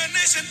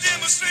 determination,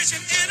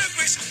 demonstration,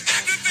 integration,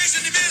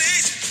 aggravation,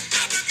 humiliation,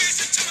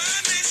 obligation to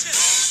my nation.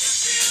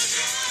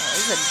 Oh,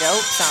 this is a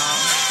dope song.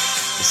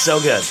 It's so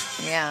good.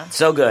 Yeah.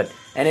 So good.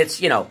 And it's,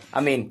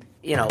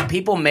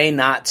 people may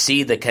not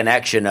see the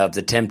connection of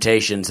the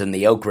Temptations and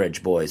the Oak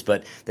Ridge Boys,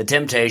 but the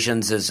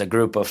Temptations is a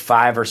group of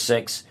 5 or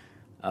 6,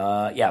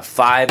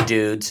 5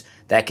 dudes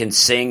that can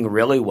sing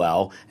really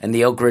well, and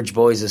the Oak Ridge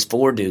Boys is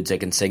 4 dudes that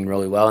can sing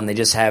really well, and they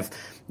just have,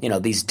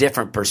 these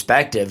different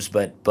perspectives,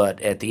 but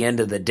at the end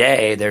of the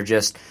day, they're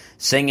just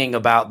singing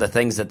about the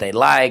things that they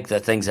like, the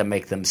things that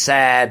make them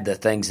sad, the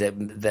things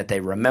that they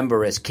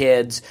remember as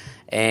kids,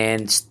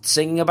 and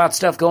singing about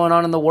stuff going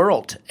on in the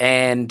world.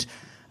 And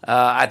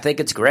I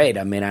think it's great.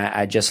 I mean,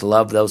 I just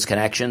love those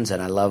connections,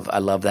 and I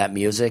love that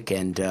music.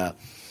 And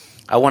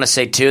I want to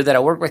say, too, that I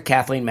worked with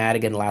Kathleen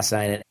Madigan last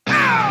night.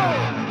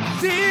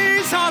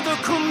 These are the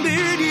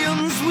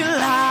comedians we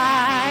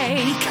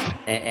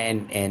like.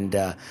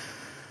 And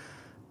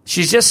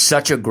she's just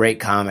such a great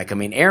comic. I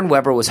mean, Aaron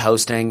Weber was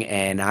hosting,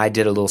 and I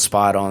did a little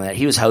spot on that.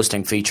 He was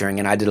hosting, featuring,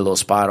 and I did a little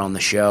spot on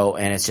the show.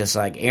 And it's just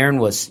like Aaron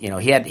was,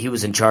 he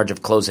was in charge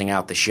of closing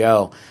out the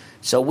show.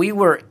 So we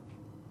were,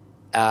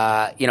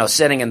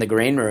 sitting in the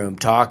green room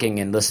talking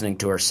and listening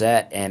to her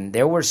set, and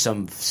there were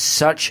some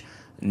such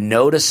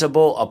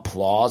noticeable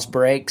applause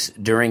breaks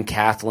during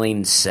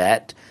Kathleen's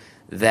set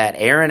that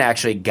Aaron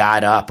actually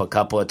got up a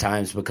couple of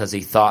times because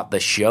he thought the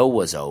show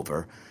was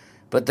over.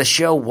 But the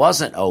show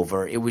wasn't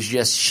over. It was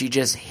just,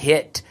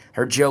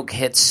 her joke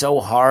hit so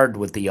hard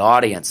with the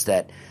audience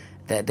that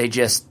they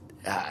just,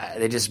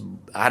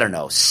 I don't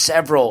know,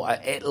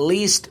 at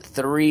least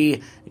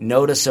 3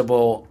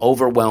 noticeable,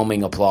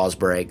 overwhelming applause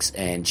breaks.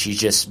 And she's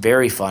just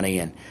very funny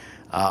and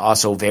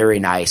also very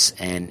nice.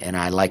 And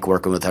I like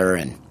working with her.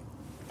 And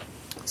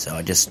so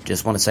I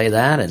just want to say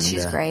that. And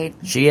she's great.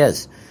 She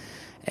is.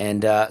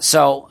 And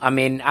so, I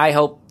mean, I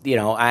hope,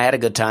 I had a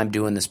good time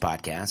doing this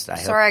podcast.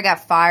 Sorry I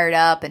got fired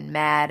up and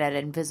mad at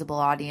invisible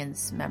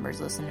audience members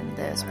listening to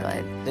this, but...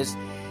 and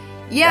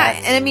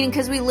I mean,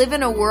 because we live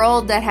in a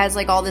world that has,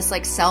 like, all this,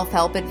 like,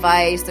 self-help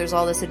advice. There's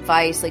all this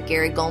advice, like,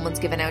 Gary Goldman's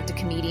given out to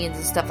comedians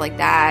and stuff like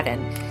that,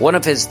 and... One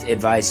of his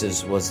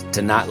advices was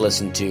to not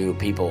listen to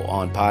people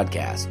on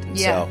podcasts. And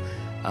so...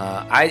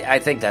 I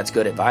think that's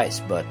good advice,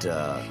 but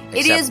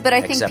it is. But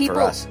I think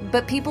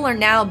people are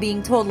now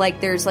being told like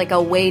there's like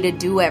a way to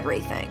do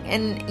everything,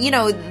 and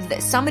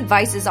some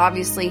advice is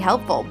obviously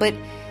helpful, but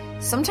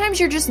sometimes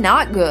you're just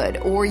not good,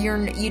 or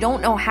you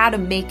don't know how to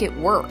make it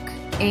work.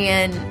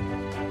 And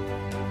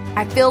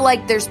I feel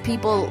like there's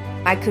people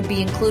I could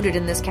be included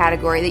in this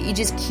category that you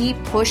just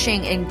keep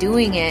pushing and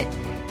doing it.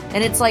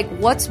 And it's like,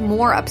 what's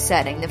more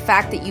upsetting? The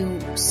fact that you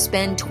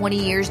spend 20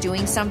 years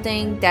doing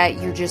something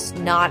that you're just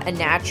not a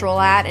natural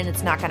at and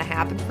it's not going to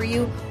happen for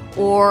you?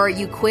 Or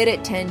you quit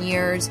at 10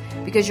 years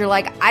because you're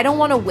like, I don't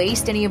want to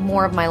waste any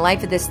more of my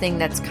life at this thing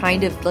that's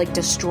kind of like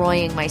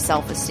destroying my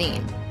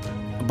self-esteem.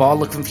 A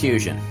ball of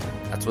confusion.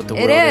 That's what the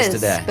world is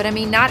today. But I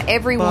mean, not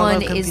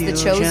everyone is the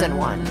chosen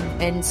one.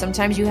 And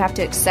sometimes you have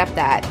to accept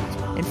that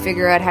and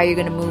figure out how you're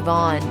going to move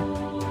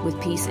on with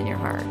peace in your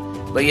heart.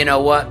 But you know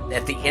what?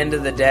 At the end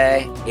of the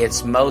day,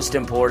 it's most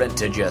important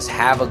to just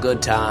have a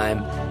good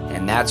time,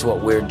 and that's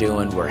what we're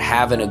doing. We're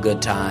having a good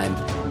time,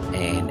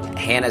 and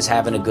Hannah's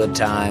having a good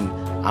time.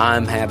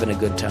 I'm having a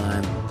good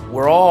time.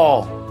 We're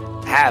all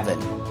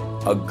having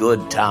a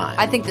good time.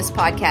 I think this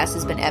podcast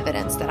has been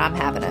evidence that I'm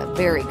having a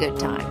very good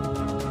time.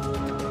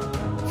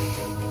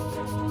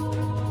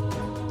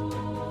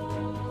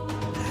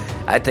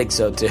 I think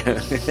so, too.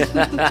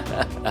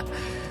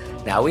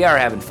 Now, we are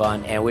having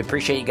fun, and we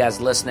appreciate you guys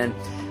listening.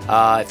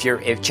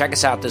 If check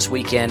us out this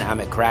weekend. I'm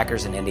at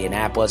Crackers in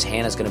Indianapolis.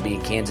 Hannah's going to be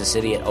in Kansas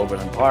City at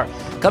Overland Park.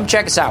 Come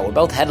check us out. We're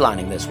both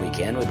headlining this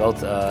weekend. We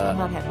both. I'm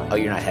not headlining. Oh,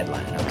 you're not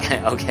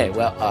headlining. Okay.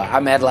 Well,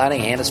 I'm headlining.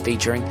 Hannah's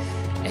featuring,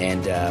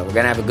 and we're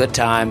going to have a good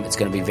time. It's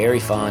going to be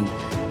very fun.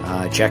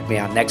 Check me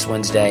out next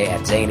Wednesday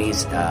at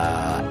Zany's,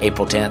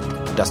 April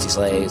 10th. Dusty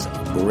Slay's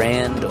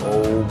Grand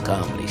Old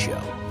Comedy Show.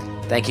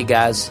 Thank you,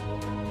 guys.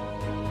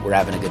 We're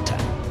having a good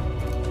time.